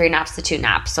from 3 naps to 2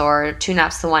 naps or 2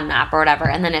 naps to 1 nap or whatever.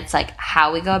 And then it's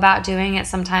how we go about doing it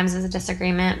sometimes is a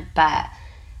disagreement. But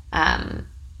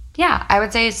I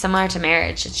would say it's similar to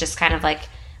marriage. It's just kind of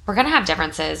we're going to have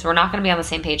differences. We're not going to be on the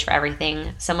same page for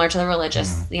everything. Similar to the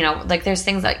religious, there's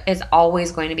things that it's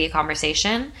always going to be a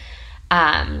conversation.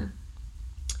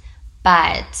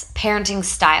 But parenting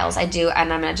styles, I do,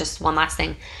 and I'm going to just one last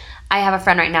thing. I have a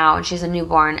friend right now, and she's a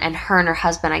newborn, and her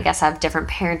husband, I guess, have different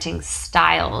parenting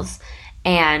styles.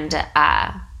 And,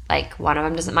 one of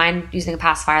them doesn't mind using a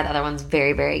pacifier. The other one's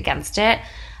very, very against it.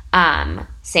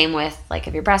 Same with,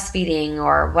 if you're breastfeeding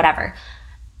or whatever.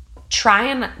 Try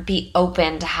and be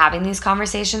open to having these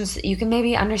conversations so you can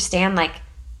maybe understand,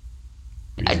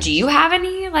 do you have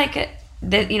any,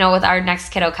 with our next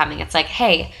kiddo coming, it's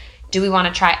hey, do we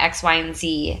want to try X, Y, and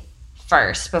Z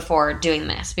first before doing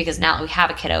this? Because now that we have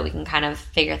a kiddo, we can kind of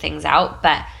figure things out.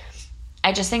 But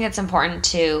I just think it's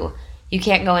important you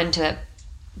can't go into it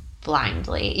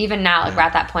blindly. Even now, we're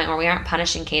at that point where we aren't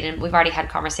punishing Caden. We've already had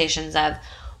conversations of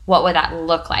what would that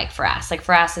look like for us.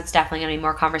 For us, it's definitely going to be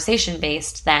more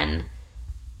conversation-based than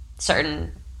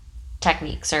certain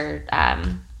techniques or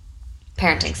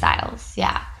parenting styles.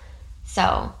 Yeah.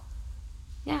 So,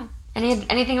 yeah.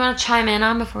 Anything you want to chime in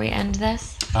on before we end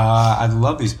this? I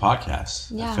love these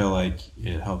podcasts. Yeah. I feel like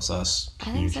it helps us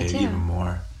communicate even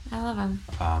more. I love them.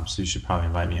 So you should probably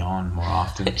invite me on more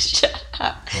often. Shut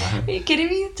up. Are you kidding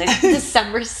me? It's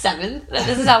December 7th.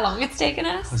 This is how long it's taken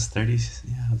us? I was 30.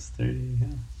 Yeah, I was 30. Yeah.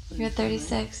 You're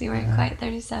 36. You weren't quite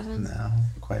 37. No, not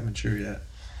quite mature yet.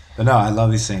 But no, I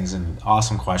love these things and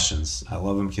awesome questions. I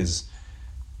love them because,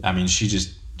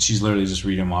 she's literally just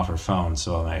reading them off her phone.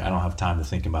 So I don't have time to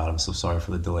think about them. So sorry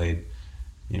for the delayed,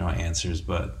 answers.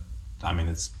 But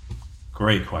it's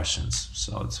great questions.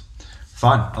 So it's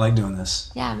fun. I like doing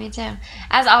this. Yeah, me too.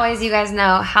 As always, you guys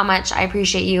know how much I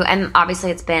appreciate you. And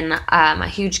obviously it's been a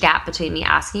huge gap between me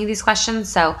asking you these questions.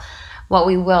 So what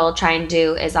we will try and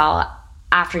do is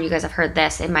after you guys have heard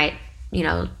this, it might,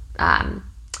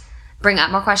 bring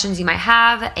up more questions you might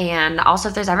have. And also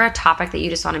if there's ever a topic that you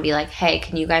just want to be hey,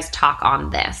 can you guys talk on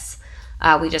this?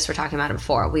 We just were talking about it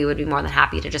before. We would be more than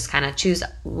happy to just kind of choose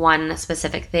one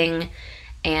specific thing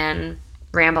and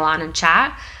ramble on and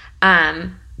chat.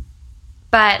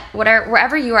 But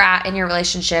wherever you are at in your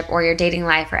relationship or your dating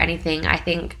life or anything, I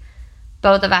think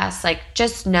both of us,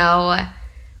 just know,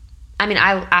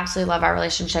 I absolutely love our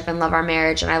relationship and love our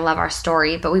marriage and I love our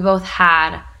story, but we both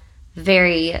had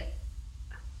very,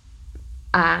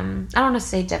 I don't want to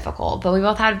say difficult, but we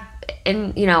both had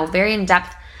very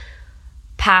in-depth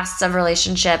pasts of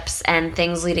relationships and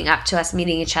things leading up to us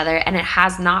meeting each other. And it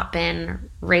has not been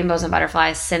rainbows and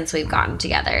butterflies since we've gotten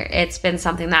together. It's been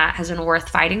something that has been worth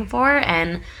fighting for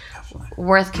and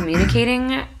worth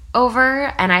communicating over.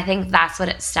 And I think that's what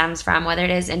it stems from, whether it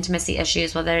is intimacy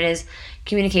issues, whether it is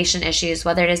communication issues,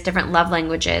 whether it is different love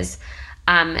languages.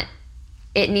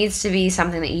 It needs to be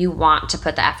something that you want to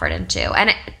put the effort into.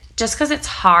 And just because it's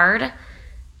hard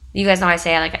you guys know I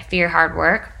say like I fear hard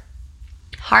work.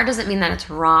 Hard doesn't mean that it's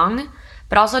wrong,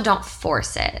 but also don't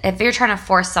force it. If you're trying to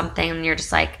force something and you're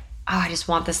just like, oh, I just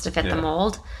want this to fit the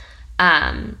mold.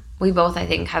 We both, I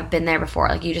think, have been there before.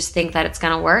 Like you just think that it's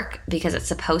going to work because it's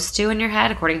supposed to in your head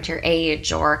according to your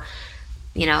age or,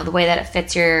 you know, the way that it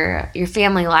fits your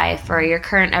family life or your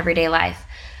current everyday life.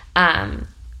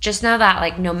 Just know that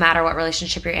like no matter what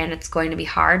relationship you're in, it's going to be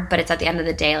hard, but it's at the end of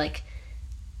the day,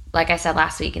 like I said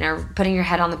last week, you know, putting your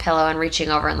head on the pillow and reaching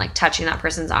over and like touching that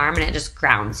person's arm and it just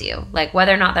grounds you. Like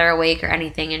whether or not they're awake or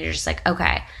anything, and you're just like,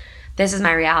 okay, this is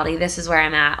my reality. This is where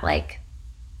I'm at. Like,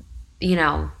 you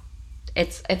know,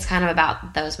 it's kind of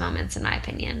about those moments in my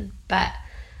opinion. But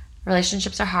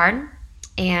relationships are hard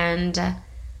and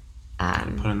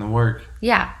put in the work.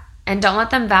 Yeah. And don't let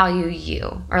them value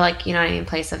you or like, you know what I mean,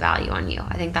 place a value on you.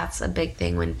 I think that's a big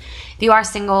thing when if you are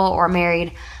single or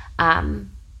married,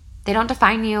 they don't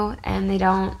define you and they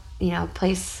don't, you know,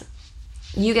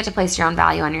 you get to place your own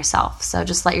value on yourself. So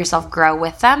just let yourself grow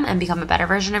with them and become a better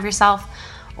version of yourself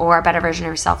or a better version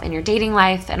of yourself in your dating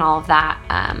life and all of that.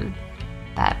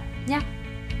 But yeah,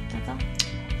 that's all.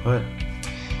 Good.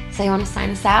 So you want to sign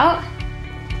us out?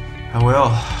 I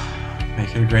will.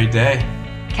 Make it a great day.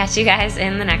 Catch you guys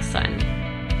in the next one.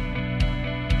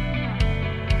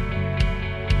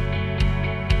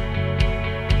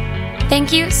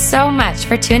 Thank you so much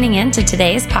for tuning in to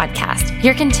today's podcast.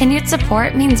 Your continued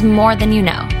support means more than you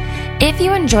know. If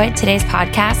you enjoyed today's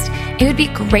podcast, it would be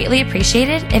greatly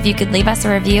appreciated if you could leave us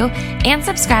a review and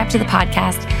subscribe to the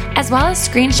podcast, as well as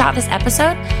screenshot this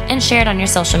episode and share it on your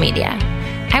social media.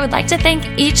 I would like to thank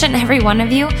each and every one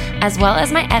of you, as well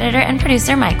as my editor and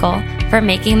producer, Michael, for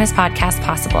making this podcast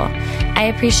possible.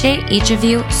 I appreciate each of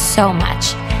you so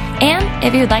much. And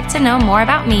if you'd like to know more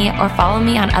about me or follow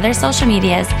me on other social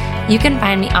medias, you can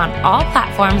find me on all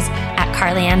platforms at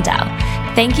Carly Ann Dell.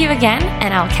 Thank you again,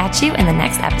 and I'll catch you in the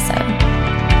next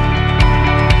episode.